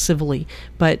talk about civilly,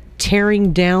 but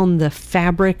tearing down the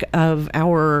fabric of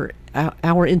our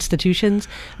institutions,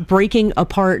 breaking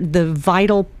apart the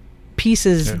vital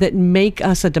pieces that make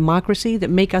us a democracy, that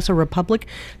make us a republic,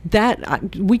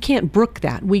 that we can't brook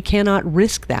that. We cannot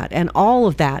risk that. And all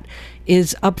of that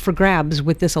is up for grabs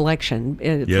with this election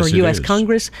for U.S.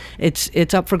 Congress.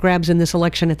 It's up for grabs in this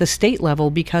election at the state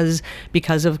level because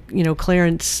of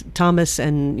Clarence Thomas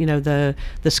and the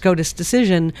SCOTUS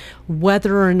decision,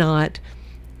 whether or not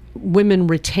women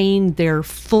retain their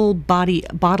full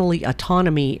bodily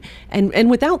autonomy, and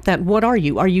without that, what are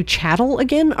you? Are you chattel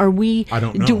again? Are we? I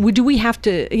don't know. Do we have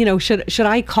to? Should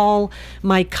I call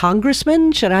my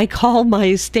congressman? Should I call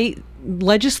my state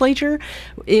legislature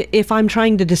if I'm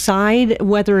trying to decide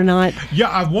whether or not? Yeah,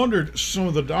 I've wondered. Some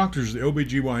of the doctors, the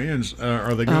OBGYNs,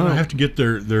 are they going to have to get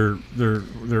their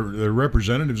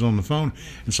representatives on the phone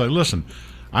and say, "Listen,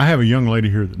 I have a young lady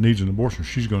here that needs an abortion.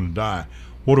 She's going to die.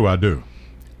 What do I do?"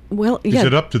 Well, is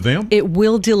it up to them? It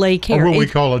will delay care. Or will we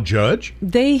call a judge?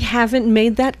 They haven't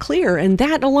made that clear, and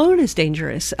that alone is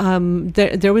dangerous.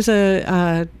 There was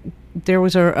a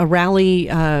rally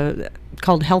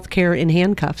called Healthcare in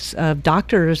Handcuffs of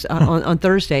doctors on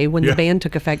Thursday when the ban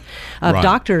took effect, of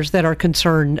doctors that are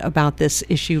concerned about this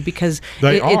issue because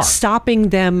it's stopping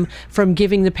them from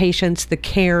giving the patients the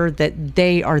care that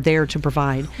they are there to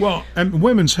provide. Well, and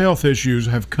women's health issues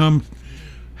have come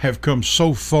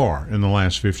so far in the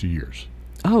last 50 years.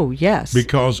 Oh, yes.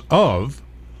 Because of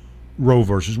Roe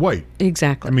versus Wade.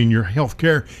 Exactly. I mean, your health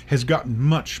care has gotten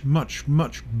much, much,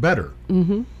 much better.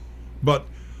 Mm-hmm. But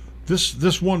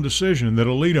this one decision that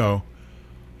Alito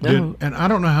did, and I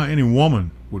don't know how any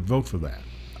woman would vote for that.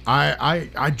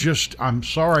 I'm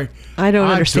sorry. I don't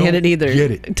understand it either.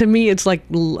 Get it. To me, it's like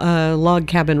log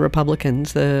cabin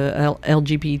Republicans, the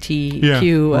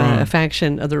LGBTQ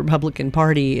faction of the Republican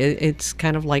Party. It's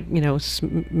kind of like,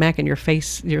 smacking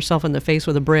yourself in the face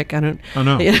with a brick. I know.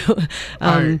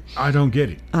 I don't get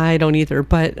it. I don't either.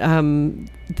 But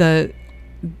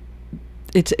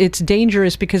it's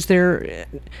dangerous because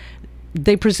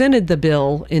they presented the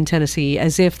bill in Tennessee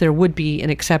as if there would be an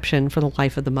exception for the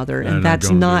life of the mother, and that's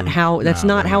not how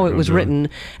it was written.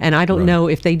 And I don't know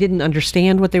if they didn't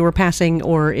understand what they were passing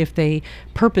or if they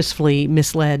purposefully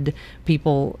misled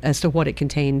people as to what it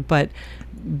contained. But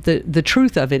the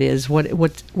truth of it is what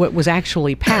was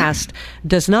actually passed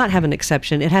does not have an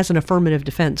exception. It has an affirmative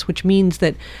defense, which means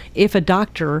that if a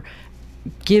doctor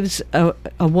gives a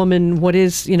woman what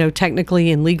is,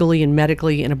 technically and legally and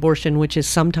medically an abortion, which is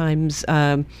sometimes,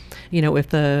 if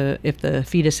the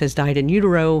fetus has died in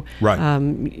utero,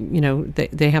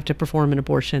 they have to perform an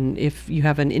abortion. If you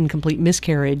have an incomplete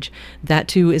miscarriage, that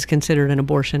too is considered an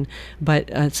abortion.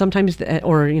 But sometimes,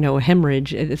 or a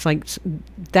hemorrhage, it's like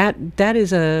that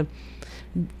is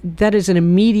an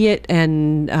immediate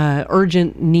and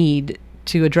urgent need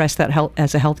to address that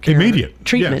as a healthcare immediate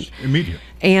treatment. Yes, immediate.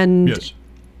 And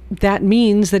that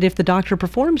means that if the doctor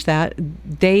performs that,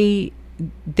 they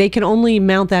can only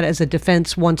mount that as a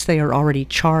defense once they are already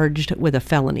charged with a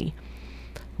felony,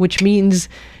 which means,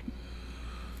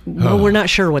 well, we're not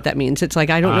sure what that means. It's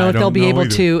like, I don't know if they'll be able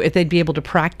to, if they'd be able to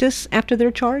practice after they're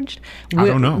charged. I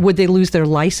don't know. Would they lose their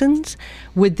license?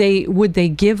 Would they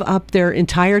give up their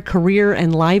entire career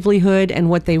and livelihood and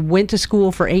what they went to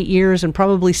school for 8 years and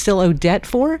probably still owe debt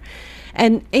for?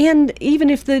 And even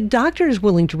if the doctor is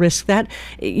willing to risk that,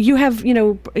 you have,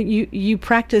 you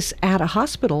practice at a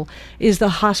hospital. Is the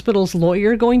hospital's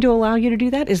lawyer going to allow you to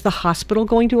do that? Is the hospital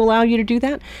going to allow you to do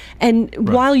that? And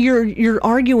while you're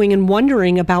arguing and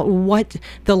wondering about what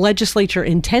the legislature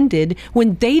intended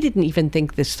when they didn't even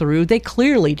think this through, they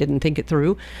clearly didn't think it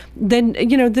through, then,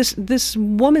 this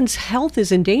woman's health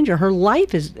is in danger. Her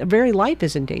very life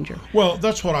is in danger. Well,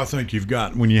 that's what I think you've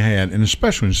got when you had, and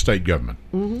especially in state government.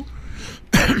 Mm-hmm.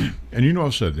 And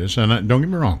I've said this, and don't get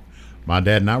me wrong, my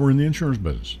dad and I were in the insurance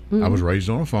business. Mm-hmm. I was raised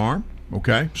on a farm,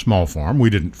 small farm. We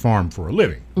didn't farm for a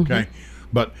living,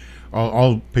 but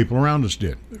all people around us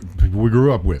did. People we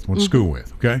grew up with, went to school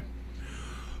with,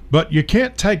 But you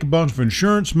can't take a bunch of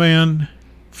insurance men,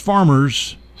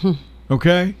 farmers,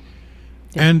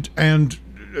 and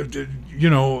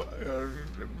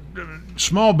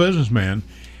small businessmen,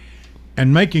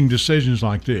 and making decisions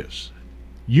like this.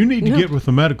 You need to get with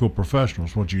the medical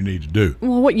professionals what you need to do.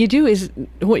 Well, what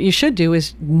you should do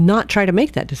is not try to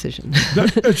make that decision.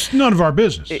 It's none of our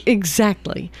business.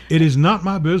 Exactly. It is not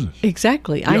my business.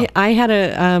 Exactly. Yeah. I had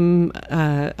a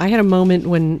moment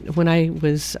when I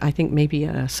was, I think, maybe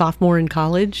a sophomore in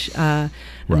college.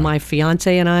 My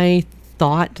fiance and I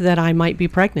thought that I might be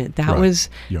pregnant. It was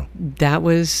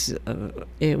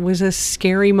a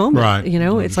scary moment. Right.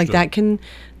 It's like that can.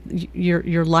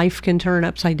 Your life can turn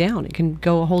upside down. It can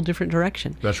go a whole different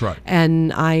direction. That's right.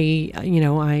 And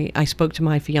I spoke to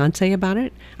my fiance about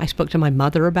it. I spoke to my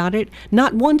mother about it.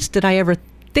 Not once did I ever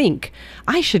think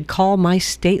I should call my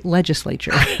state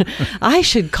legislature. I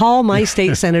should call my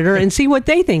state senator and see what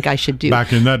they think I should do.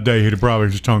 Back in that day, he'd have probably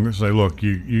just told me, say, look,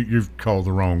 you've called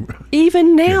the wrong.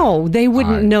 Even now, they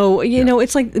wouldn't know.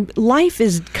 It's like life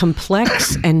is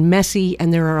complex and messy,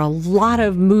 and there are a lot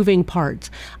of moving parts.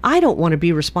 I don't want to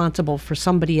be responsible for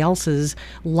somebody else's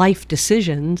life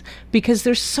decisions because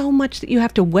there's so much that you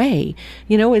have to weigh.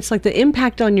 It's like the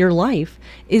impact on your life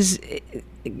is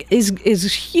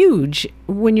huge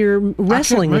when you're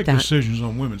wrestling with that. I can't make decisions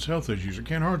on women's health issues. I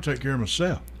can't hardly take care of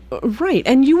myself. Right,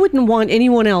 and you wouldn't want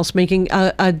anyone else making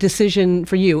a decision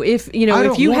for you. If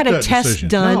you had a test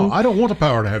done, no, I don't want the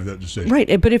power to have that decision.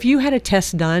 Right, but if you had a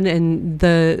test done and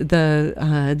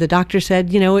the doctor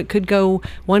said, it could go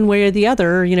one way or the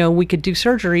other, we could do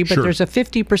surgery, but there's a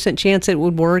 50% chance it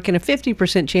would work and a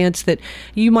 50% chance that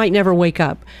you might never wake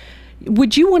up.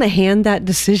 Would you want to hand that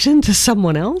decision to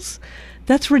someone else?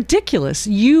 That's ridiculous.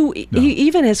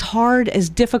 Even as hard, as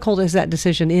difficult as that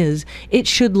decision is, it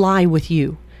should lie with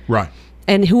you. Right.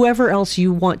 And whoever else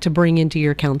you want to bring into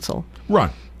your council.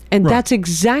 Right. And Right. that's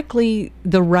exactly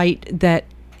the right that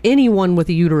anyone with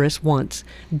a uterus wants.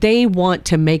 They want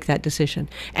to make that decision.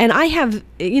 And I have,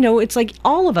 it's like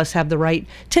all of us have the right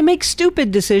to make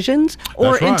stupid decisions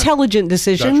or That's right. intelligent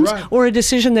decisions That's right. or a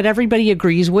decision that everybody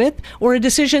agrees with or a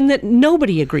decision that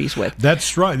nobody agrees with.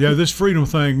 That's right. Yeah, this freedom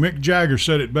thing, Mick Jagger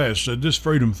said it best, said this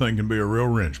freedom thing can be a real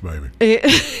wrench, baby.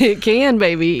 It can,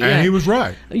 baby. And Yeah. he was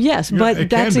right. Yes, You know, but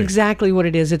it that's can be. exactly what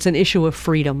it is. It's an issue of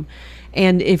freedom.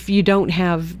 And if you don't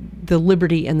have the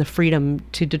liberty and the freedom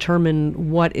to determine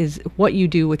what you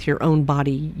do with your own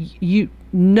body,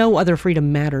 no other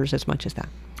freedom matters as much as that.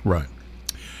 Right.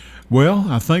 Well,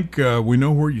 I think we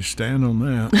know where you stand on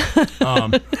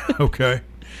that. Okay.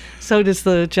 So does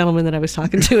the gentleman that I was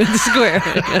talking to in the square.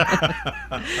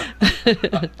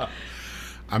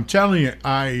 I'm telling you,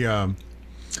 that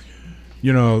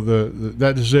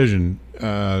decision,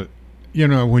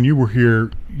 when you were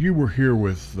here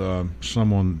with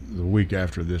someone the week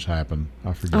after this happened.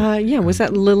 I forget. Was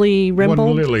that Lily Rembold?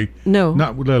 Wasn't Lily. No.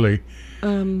 Not Lily.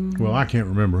 Well, I can't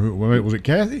remember who. Was it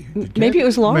Kathy? Maybe it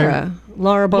was Laura.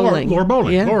 Laura Bowling. Laura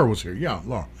Bowling. Yeah. Laura was here. Yeah,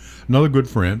 Laura. Another good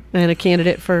friend. And a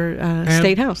candidate for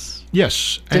State House.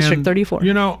 Yes. District 34.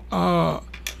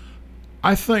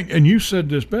 I think, and you said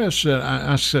this best,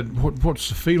 I said, what's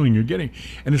the feeling you're getting?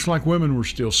 And it's like women were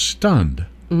still stunned.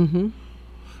 Mm-hmm.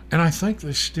 And I think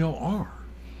they still are.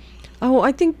 Oh,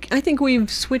 I think we've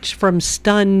switched from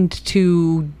stunned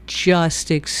to just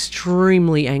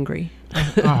extremely angry.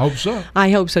 I hope so.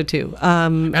 I hope so too.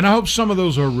 And I hope some of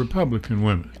those are Republican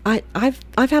women. I've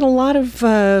had a lot of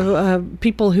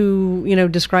people who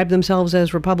describe themselves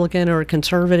as Republican or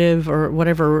conservative or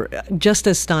whatever, just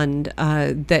as stunned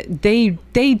that they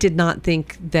did not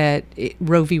think that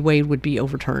Roe v. Wade would be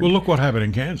overturned. Well, look what happened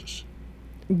in Kansas.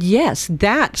 Yes,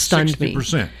 that stunned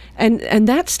 60%. me. And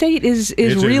that state is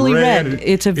It's really red. red.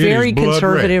 It's a It is very blood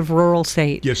conservative rural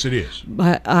state. Yes, it is.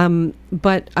 But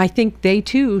I think they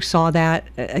too saw that.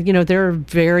 They're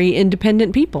very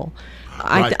independent people.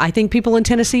 Right. I think people in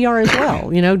Tennessee are as well.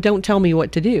 Don't tell me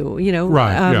what to do.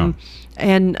 Right, yeah.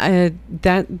 And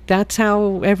that's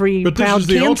how every But this proud is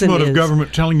the Kansan ultimate is. of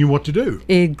government telling you what to do.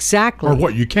 Exactly. Or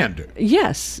what you can't do.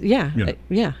 Yes. Yeah. You know.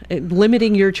 Yeah.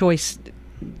 Limiting your choice.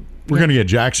 We're going to get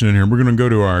Jackson in here. We're going to go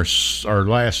to our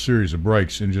last series of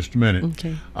breaks in just a minute.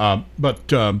 Okay.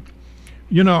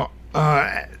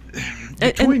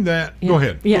 Between that, Yeah. go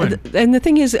ahead. Yeah, Go ahead. and the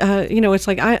thing is, it's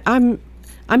like I'm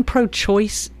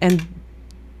pro-choice, and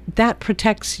that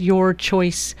protects your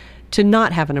choice to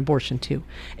not have an abortion too.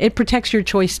 It protects your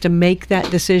choice to make that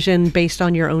decision based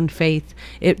on your own faith.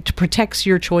 It protects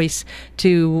your choice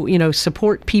to,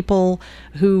 support people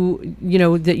who,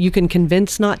 that you can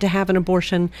convince not to have an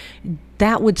abortion.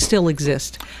 That would still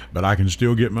exist. But I can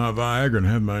still get my Viagra and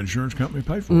have my insurance company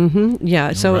pay for it. Mm-hmm.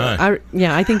 Yeah. So right.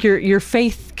 I think your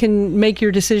faith can make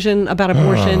your decision about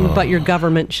abortion, but your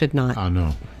government should not. I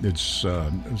know. It's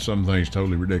some things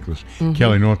totally ridiculous.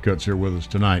 Kelly Northcutt's here with us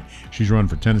tonight. She's run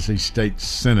for Tennessee State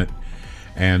Senate.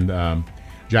 And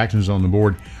Jackson's on the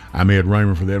board. I'm Ed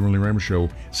Raymer for the Edwin Lee Raymer Show.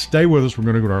 Stay with us. We're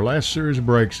going to go to our last series of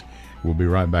breaks. We'll be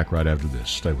right back right after this.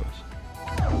 Stay with us.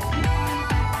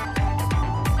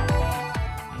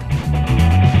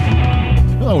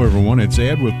 Hello, everyone. It's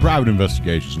Ed with Private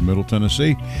Investigations in Middle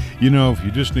Tennessee. If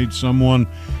you just need someone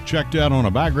checked out on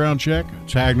a background check,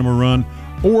 tag them a run,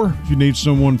 or if you need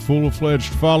someone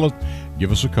full-fledged to follow,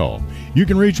 give us a call. You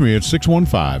can reach me at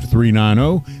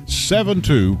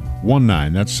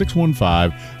 615-390-7219. That's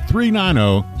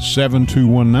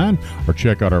 615-390-7219, or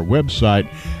check out our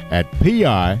website at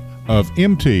piofmt.com.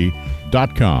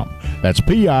 That's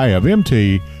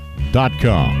piofmt.com.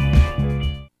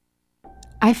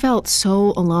 I felt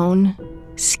so alone,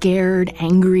 scared,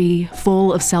 angry,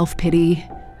 full of self-pity.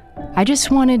 I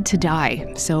just wanted to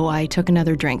die, so I took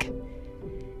another drink.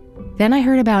 Then I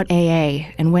heard about AA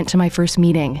and went to my first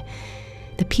meeting.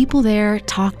 The people there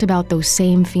talked about those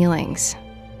same feelings.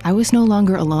 I was no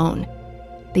longer alone.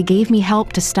 They gave me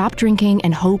help to stop drinking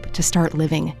and hope to start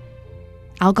living.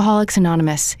 Alcoholics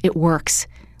Anonymous, it works.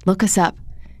 Look us up.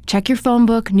 Check your phone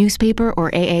book, newspaper, or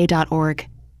AA.org.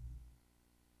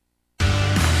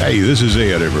 Hey, this is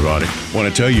Ed, everybody. Want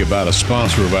to tell you about a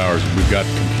sponsor of ours. We've got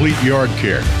Complete Yard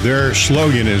Care. Their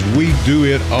slogan is, we do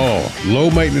it all. Low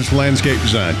maintenance landscape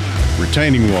design,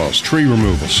 retaining walls, tree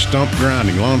removal, stump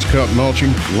grinding, lawn cut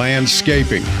mulching,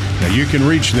 landscaping. Now you can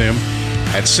reach them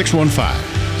at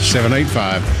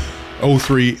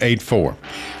 615-785-0384.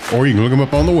 Or you can look them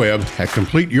up on the web at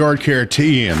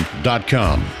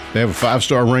CompleteYardCareTN.com. They have a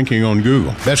 5-star ranking on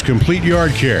Google. That's Complete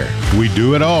Yard Care. We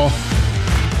do it all.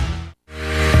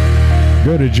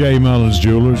 Go to J. Mullins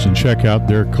Jewelers and check out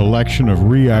their collection of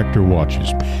reactor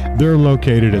watches. They're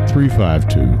located at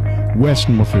 352 West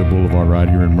Northfield Boulevard right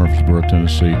here in Murfreesboro,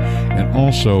 Tennessee. And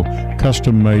also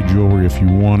custom-made jewelry. If you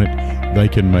want it, they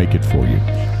can make it for you.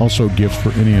 Also gifts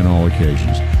for any and all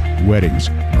occasions. Weddings,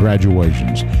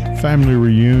 graduations, family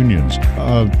reunions,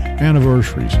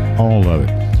 anniversaries, all of it.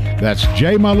 That's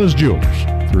J. Mullins Jewelers,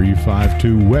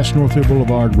 352 West Northfield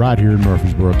Boulevard right here in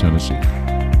Murfreesboro, Tennessee.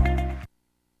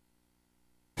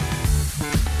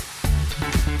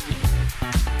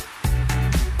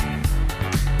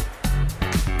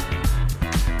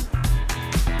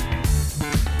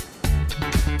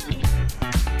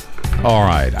 All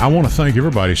right, I want to thank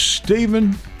everybody.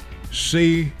 Stephen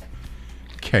C.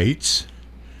 Cates.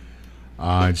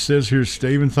 It says here,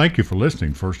 Stephen, thank you for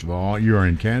listening. First of all, you are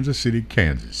in Kansas City,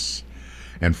 Kansas,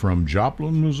 and from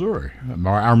Joplin, Missouri.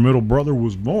 Our middle brother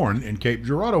was born in Cape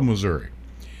Girardeau, Missouri.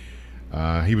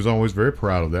 He was always very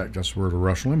proud of that. That's where the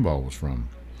Rush Limbaugh was from.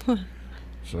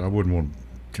 So I wouldn't want to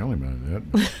tell him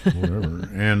that, but whatever.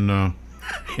 And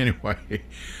anyway,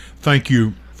 thank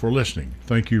you for listening.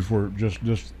 Thank you for just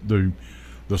the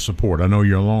support. I know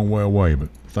you're a long way away, but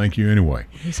thank you anyway.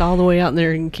 He's all the way out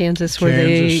there in Kansas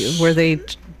where they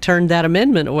turned that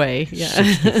amendment away. Yeah.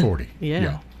 60-40.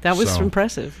 Yeah. That was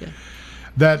impressive. Yeah.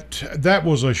 That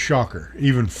was a shocker,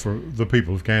 even for the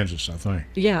people of Kansas, I think.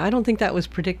 Yeah, I don't think that was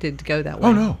predicted to go that way.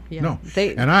 Oh, no, yeah. no.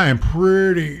 And I am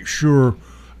pretty sure,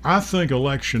 I think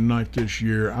election night this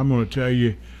year, I'm going to tell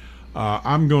you,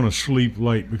 I'm going to sleep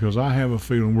late because I have a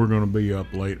feeling we're going to be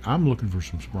up late. I'm looking for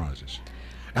some surprises.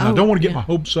 And I don't want to get my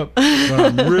hopes up, but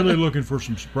I'm really looking for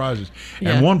some surprises.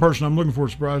 Yeah. And one person I'm looking for a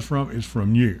surprise from is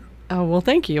from you. Oh, well,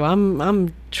 thank you. I'm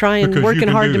working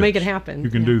hard to make it happen. You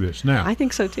can do this. Now, I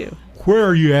think so, too. Where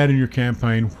are you at in your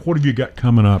campaign? What have you got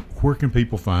coming up? Where can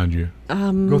people find you?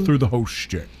 Go through the whole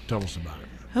shtick. Tell us about it.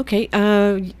 Okay.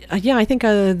 Yeah, I think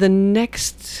the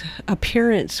next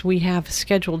appearance we have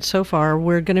scheduled so far,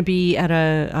 we're going to be at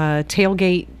a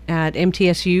tailgate at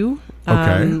MTSU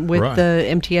with the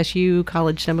MTSU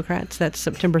College Democrats. That's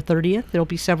September 30th. There'll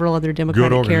be several other Democratic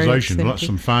good organization. candidates.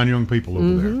 Some fine young people over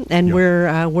there. And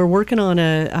yep. we're working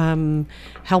on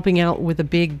helping out with a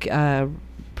big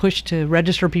push to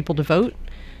register people to vote.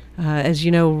 As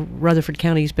you know, Rutherford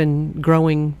County's been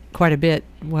growing quite a bit.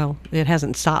 Well, it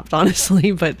hasn't stopped,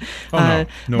 honestly, but no,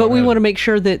 but we want to make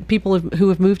sure that people who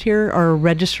have moved here are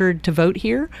registered to vote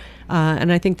here,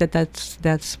 and I think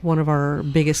that's one of our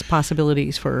biggest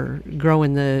possibilities for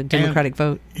growing the Democratic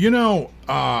vote. You know,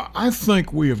 I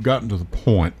think we have gotten to the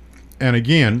point, and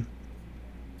again,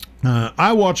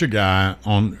 I watch a guy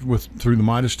through the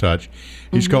Midas Touch.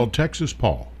 He's called Texas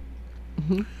Paul.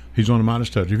 Mm-hmm. He's on the Midas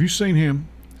Touch. Have you seen him?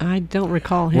 I don't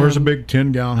recall him. Wears a big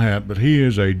 10-gallon hat, but he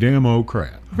is a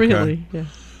Democrat. Okay? Really? Yeah.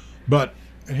 But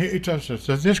he says,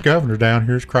 this governor down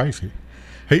here is crazy.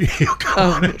 He'll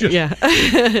come on and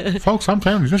just, folks, I'm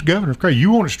telling you, this governor's crazy.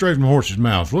 You want it straight from the horse's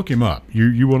mouth. Look him up.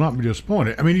 You will not be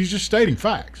disappointed. I mean, he's just stating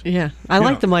facts. Yeah. I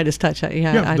like the Midas Touch.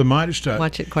 Yeah, the Midas Touch.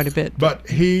 Watch it quite a bit. But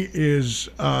he is,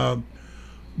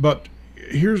 but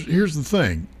here's the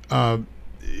thing. Well,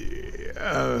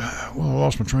 I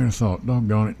lost my train of thought.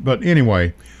 Doggone it. But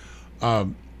anyway,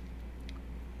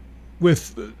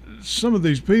 with some of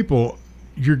these people,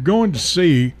 you're going to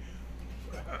see,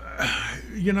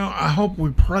 I hope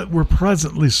we're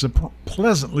pleasantly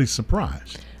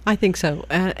surprised. I think so.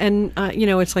 And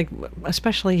it's like,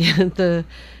 especially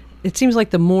it seems like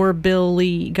the more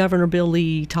Governor Bill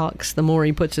Lee talks, the more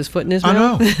he puts his foot in his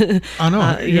mouth. I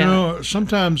know.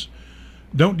 Sometimes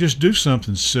don't just do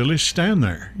something silly. Stand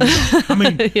there. I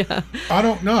mean, I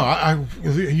don't know.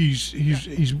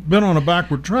 He's been on a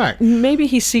backward track. Maybe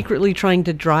he's secretly trying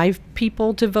to drive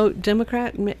people to vote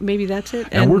Democrat. Maybe that's it.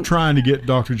 And we're trying to get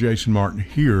Dr. Jason Martin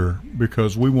here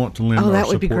because we want to lend our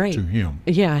support to him.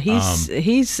 Yeah,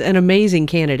 he's an amazing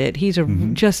candidate. He's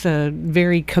just a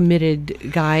very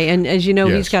committed guy, and as you know,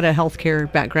 he's got a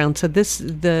healthcare background. So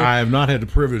I have not had the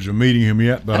privilege of meeting him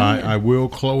yet, but I will.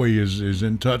 Chloe is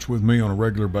in touch with me on a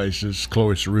regular basis.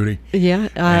 Chloe Cerruti.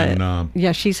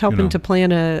 Yeah, she's helping to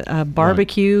plan a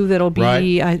barbecue that'll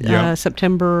be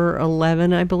September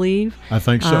 11, I believe. I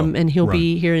think so. And he'll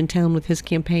be here in town with his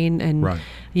campaign, and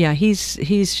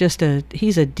he's just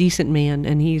he's a decent man,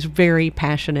 and he's very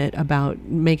passionate about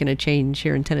making a change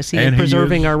here in Tennessee and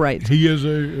preserving our rights. He is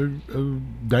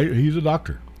he's a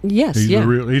doctor. Yes, he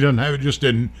doesn't have it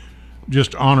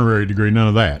just honorary degree, none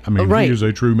of that. I mean, he is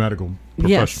a true medical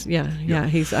Yes, professional. yeah.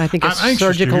 He's, I think, a I'm anxious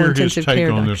surgical to hear intensive his take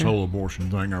care on doctor. this whole abortion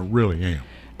thing. I really am.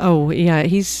 Oh yeah,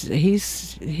 he's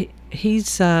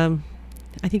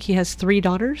I think he has 3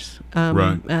 daughters.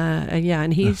 Right. Yeah,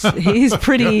 and he's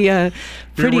pretty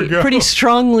we go. pretty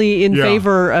strongly in Yeah.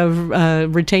 favor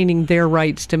of retaining their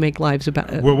rights to make lives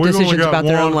about Well, we've only decisions got about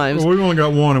one. their own lives. We've only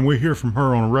got one, and we hear from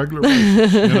her on a regular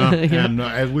basis, and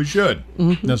as we should.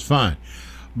 Mm-hmm. That's fine.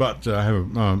 But I have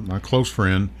a close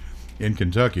friend in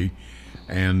Kentucky,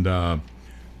 and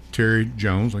Terry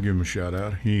Jones. I'll give him a shout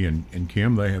out. He and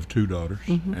Kim, they have 2 daughters,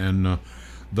 Mm-hmm. and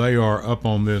they are up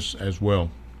on this as well.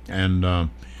 And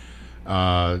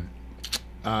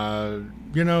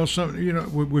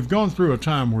we've gone through a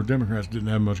time where Democrats didn't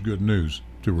have much good news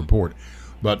to report,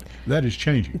 but that is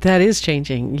changing. That is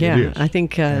changing. Yeah, is. I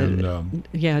think. And,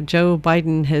 Joe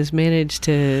Biden has managed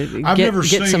to I've never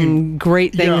get seen- some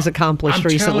great things Yeah, accomplished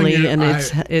I'm telling recently, you, and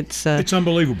it's It's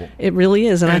unbelievable. it really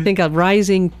is. And I and- think a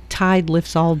rising tide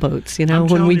lifts all boats. You know, I'm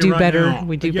when we telling you do right better, now,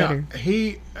 we do better.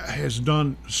 He has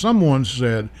done. Someone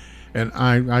said, and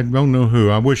I don't know who.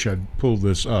 I wish I'd pulled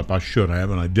this up. I should have,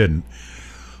 and I didn't.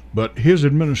 But his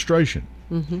administration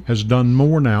has done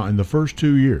more now in the first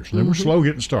 2 years. They were slow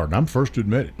getting started. I'm first to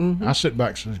admit it. I sit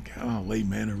back and say, "Golly,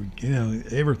 man,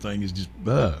 everything is just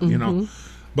you know."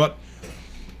 But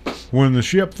when the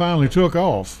ship finally took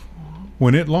off,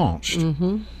 when it launched,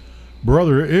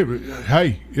 brother, it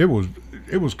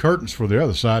was curtains for the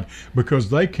other side,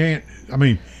 because they can't. I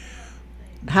mean.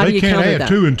 How do They you can't counter add that?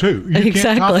 2 and 2. You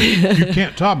Exactly. Can't top it. You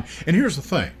can't top it. And here's the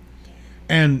thing.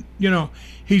 And,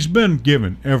 he's been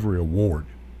given every award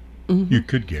you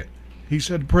could get. He's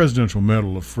had the Presidential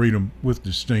Medal of Freedom with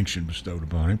distinction bestowed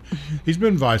upon him. He's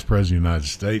been Vice President of the United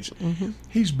States.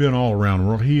 He's been all around the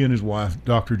world. He and his wife,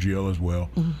 Dr. Jill, as well.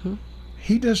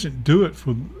 He doesn't do it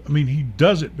he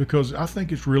does it because I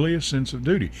think it's really a sense of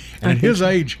duty. And at his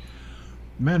age,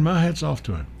 man, my hat's off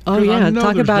to him. Oh 'Cause I yeah, know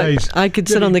talk there's about days I could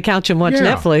that sit on he- the couch and watch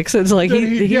Yeah. Netflix. It's like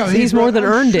that he's more than I'm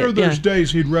earned sure it. There's Yeah.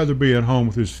 days he'd rather be at home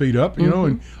with his feet up, and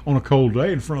on a cold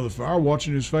day in front of the fire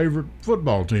watching his favorite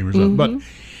football team or something. But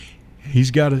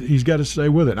he's got to stay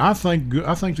with it. I think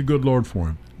the good Lord for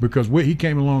him, because he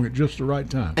came along at just the right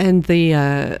time. And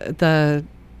the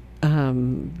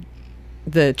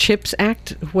CHIPS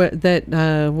Act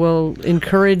that will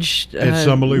encourage It's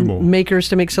unbelievable. makers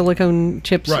to make silicone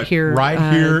chips here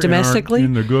here domestically.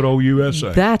 in the good old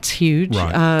USA. That's huge.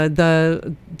 Right.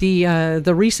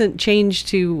 The recent change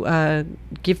to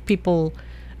give people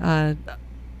a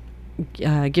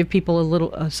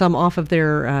little some off of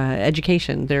their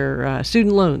education, their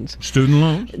student loans. Student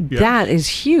loans. Yeah. That is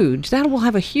huge. That will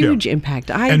have a huge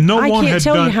impact. And no I one can't had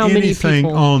tell done you how many anything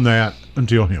people. on that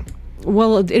until him.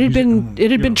 Well, it had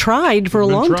been tried for a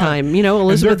Been long tried. time. You know, And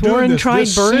Elizabeth they're doing Warren this. tried,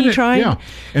 This Bernie Senate, tried. Yeah,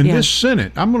 and Yeah. this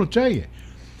Senate, I'm going to tell you,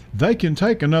 they can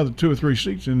take another 2 or 3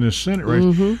 seats in this Senate race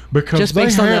because Just they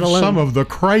based on that have alone. some of the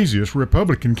craziest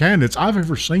Republican candidates I've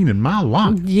ever seen in my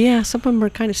life. Yeah, some of them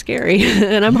are kind of scary,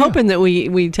 and I'm hoping that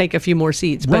we take a few more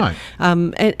seats. But, Right.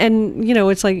 and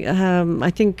it's like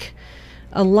I think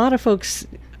a lot of folks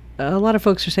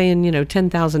are saying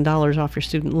 $10,000 off your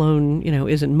student loan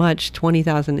isn't much,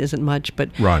 $20,000 isn't much, but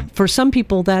Right. for some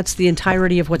people that's the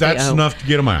entirety of what That's they owe. enough to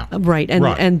get them out. Right,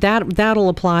 and that'll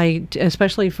apply,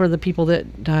 especially for the people that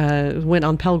went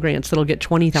on Pell Grants that'll get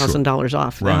 $20,000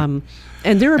 off. Right.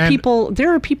 And there are And-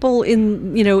 people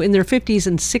in in their 50s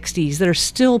and 60s that are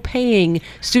still paying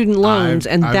student loans,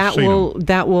 and I've that seen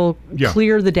will Yeah.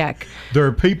 clear the deck. There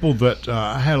are people that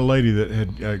I had a lady that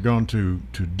had gone to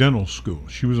dental school.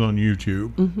 She was on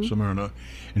YouTube somewhere or another,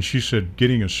 and she said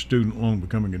getting a student loan,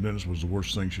 becoming a dentist, was the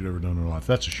worst thing she'd ever done in her life.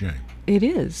 That's a shame, It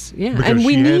is, yeah. because and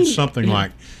we she need had something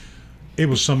like, it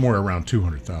was somewhere around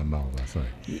 $200,000, I think,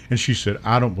 and she said,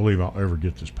 "I don't believe I'll ever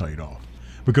get this paid off,"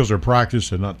 because her practice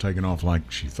had not taken off like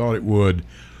she thought it would.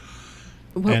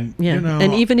 Well, And, yeah, you know,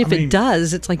 and even if I mean- it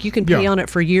does, it's like you can pay Yeah. on it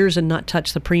for years and not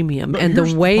touch the premium. But And the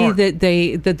here's the way part. that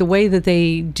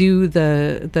they do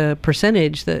the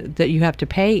percentage that you have to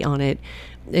pay on it,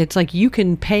 it's like you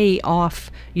can pay off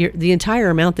the entire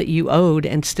amount that you owed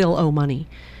and still owe money.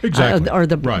 Exactly. Or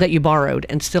Right. that you borrowed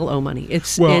and still owe money.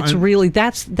 It's Well, and- really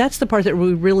that's the part that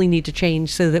we really need to change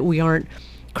so that we aren't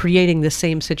creating the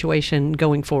same situation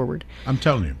going forward. I'm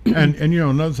telling you. And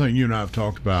another thing you and I have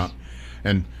talked about,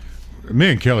 and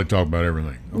me and Kelly talk about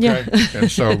everything, okay? Yeah.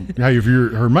 And so, hey, if you're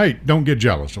her mate, don't get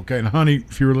jealous, okay? And honey,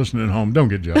 if you're listening at home, don't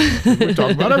get jealous. We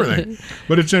talk about everything.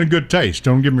 But it's in a good taste,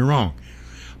 don't get me wrong.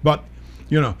 But,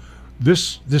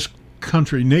 this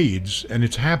country needs, and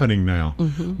it's happening now,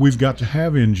 we've got to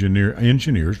have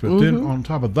engineers, but then on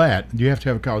top of that, you have to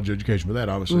have a college education for that,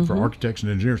 obviously, for architects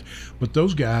and engineers. But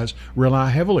those guys rely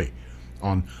heavily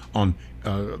on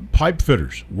pipe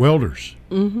fitters, welders,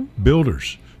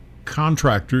 builders,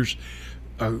 contractors,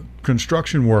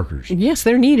 construction workers. Yes,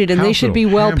 they're needed, and they should be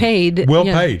well paid. Well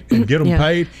paid, and get them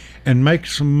paid and make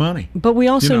some money. But we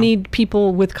also need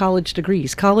people with college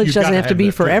degrees. College doesn't have to be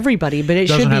for everybody, but it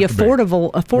should be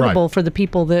affordable for the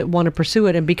people that want to pursue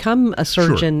it and become a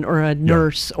surgeon or a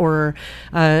nurse or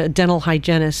a dental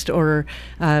hygienist or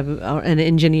an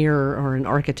engineer or an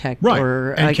architect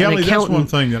or and Kelly, an accountant. that's one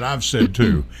thing that I've said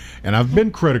too, and I've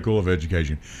been critical of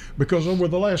education because over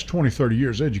the last 20, 30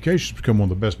 years, education has become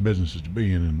one of the best businesses to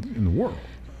be in the world.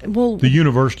 Well, the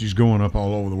university's going up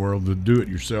all over the world. The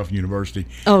do-it-yourself university.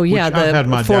 Oh yeah,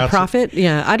 the for-profit.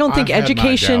 Yeah, I don't think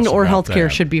education or healthcare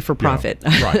should be for profit.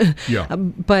 Yeah, right. Yeah.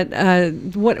 But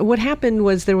what happened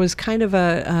was there was kind of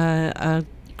a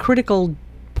critical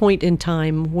point in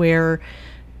time where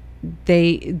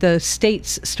the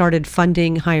states started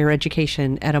funding higher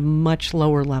education at a much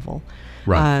lower level.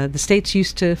 Right. The states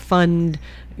used to fund,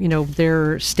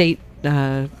 their state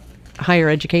higher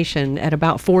education at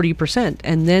about 40%,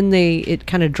 and then it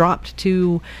kind of dropped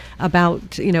to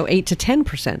about 8 to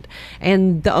 10%,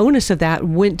 and the onus of that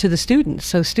went to the students,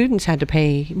 so students had to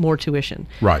pay more tuition.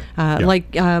 Right.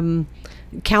 Like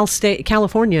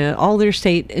California, all their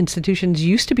state institutions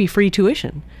used to be free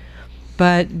tuition,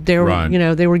 but they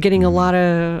were getting a lot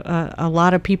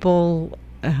of people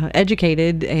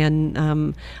educated,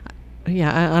 and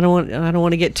I don't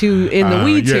want to get too in the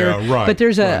weeds here, right, but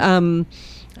there's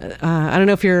I don't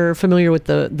know if you're familiar with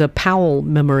the Powell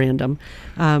Memorandum.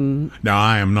 No,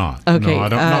 I am not. Okay, no, I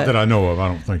don't, not that I know of. I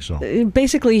don't think so.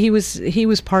 Basically, he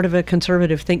was part of a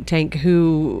conservative think tank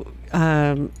who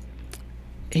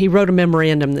he wrote a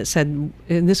memorandum that said,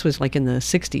 and this was like in the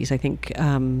 60s, I think,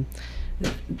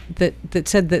 that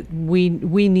said that we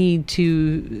need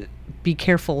to be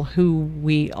careful who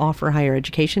we offer higher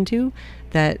education to.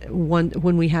 That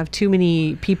when we have too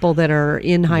many people that are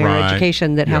in higher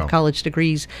education that have college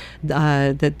degrees,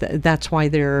 that's why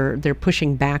they're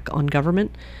pushing back on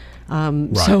government.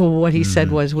 So what he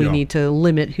said was we need to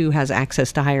limit who has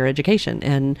access to higher education,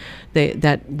 and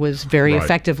that was very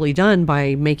effectively done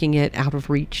by making it out of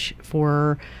reach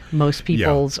for most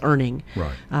people's earning.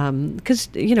 Right. Because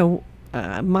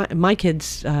my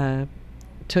kids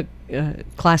took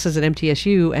classes at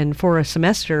MTSU, and for a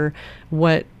semester,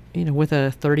 with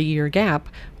a 30-year gap,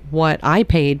 what I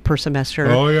paid per semester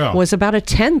was about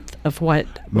 1/10 of what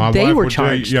they were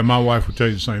charged. My wife would tell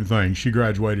you the same thing. She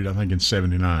graduated, I think, in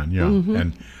 '79. Yeah,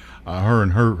 and her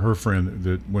and her friend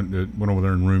that went over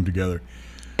there and roomed together.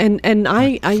 And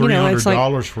I it's like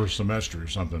 $300 for a semester or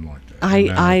something like that.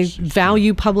 I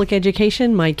value public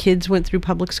education. My kids went through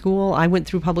public school. I went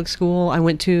through public school. I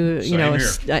went to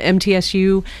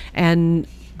MTSU, and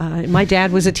my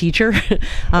dad was a teacher,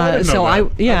 so I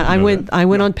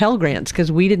went on Pell Grants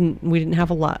because we didn't have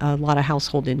a lot of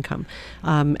household income,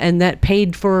 and that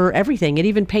paid for everything. It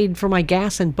even paid for my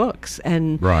gas and books.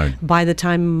 And by the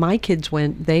time my kids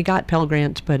went, they got Pell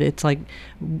Grants, but it's like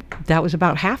that was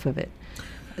about half of it.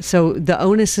 So the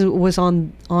onus was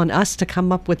on us to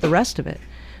come up with the rest of it.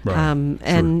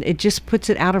 And it just puts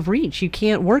it out of reach. You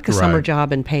can't work a summer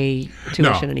job and pay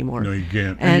tuition anymore. No, you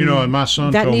can't. And my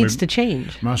son that told needs me, to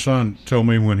change. My son told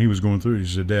me when he was going through it, he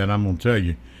said, "Dad, I'm going to tell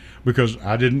you," because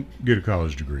I didn't get a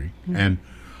college degree, and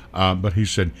but he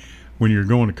said, when you're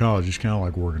going to college, it's kind of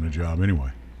like working a job anyway.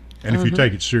 And if you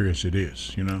take it serious, it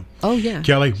is. Oh yeah.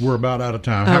 Kelly, we're about out of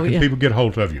time. How can people get a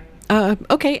hold of you?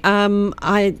 Okay.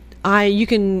 You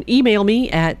can email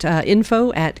me at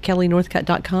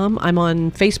info@kellynorthcutt.com. I'm on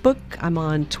Facebook. I'm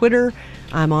on Twitter.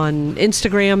 I'm on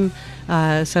Instagram.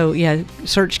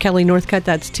 Search Kelly Northcutt.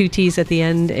 That's 2 T's at the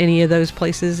end, any of those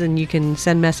places, and you can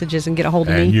send messages and get a hold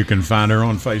of me. And you can find her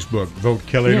on Facebook. Vote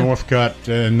Kelly Northcutt,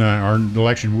 and our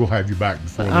election, we'll have you back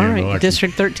before the end of the election.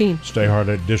 District 13. Stay hard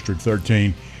at District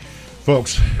 13.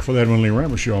 Folks, for the Edwin Lee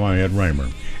Raymer Show, I'm Ed Raymer.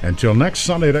 Until next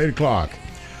Sunday at 8 o'clock,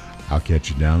 I'll catch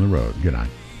you down the road. Good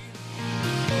night.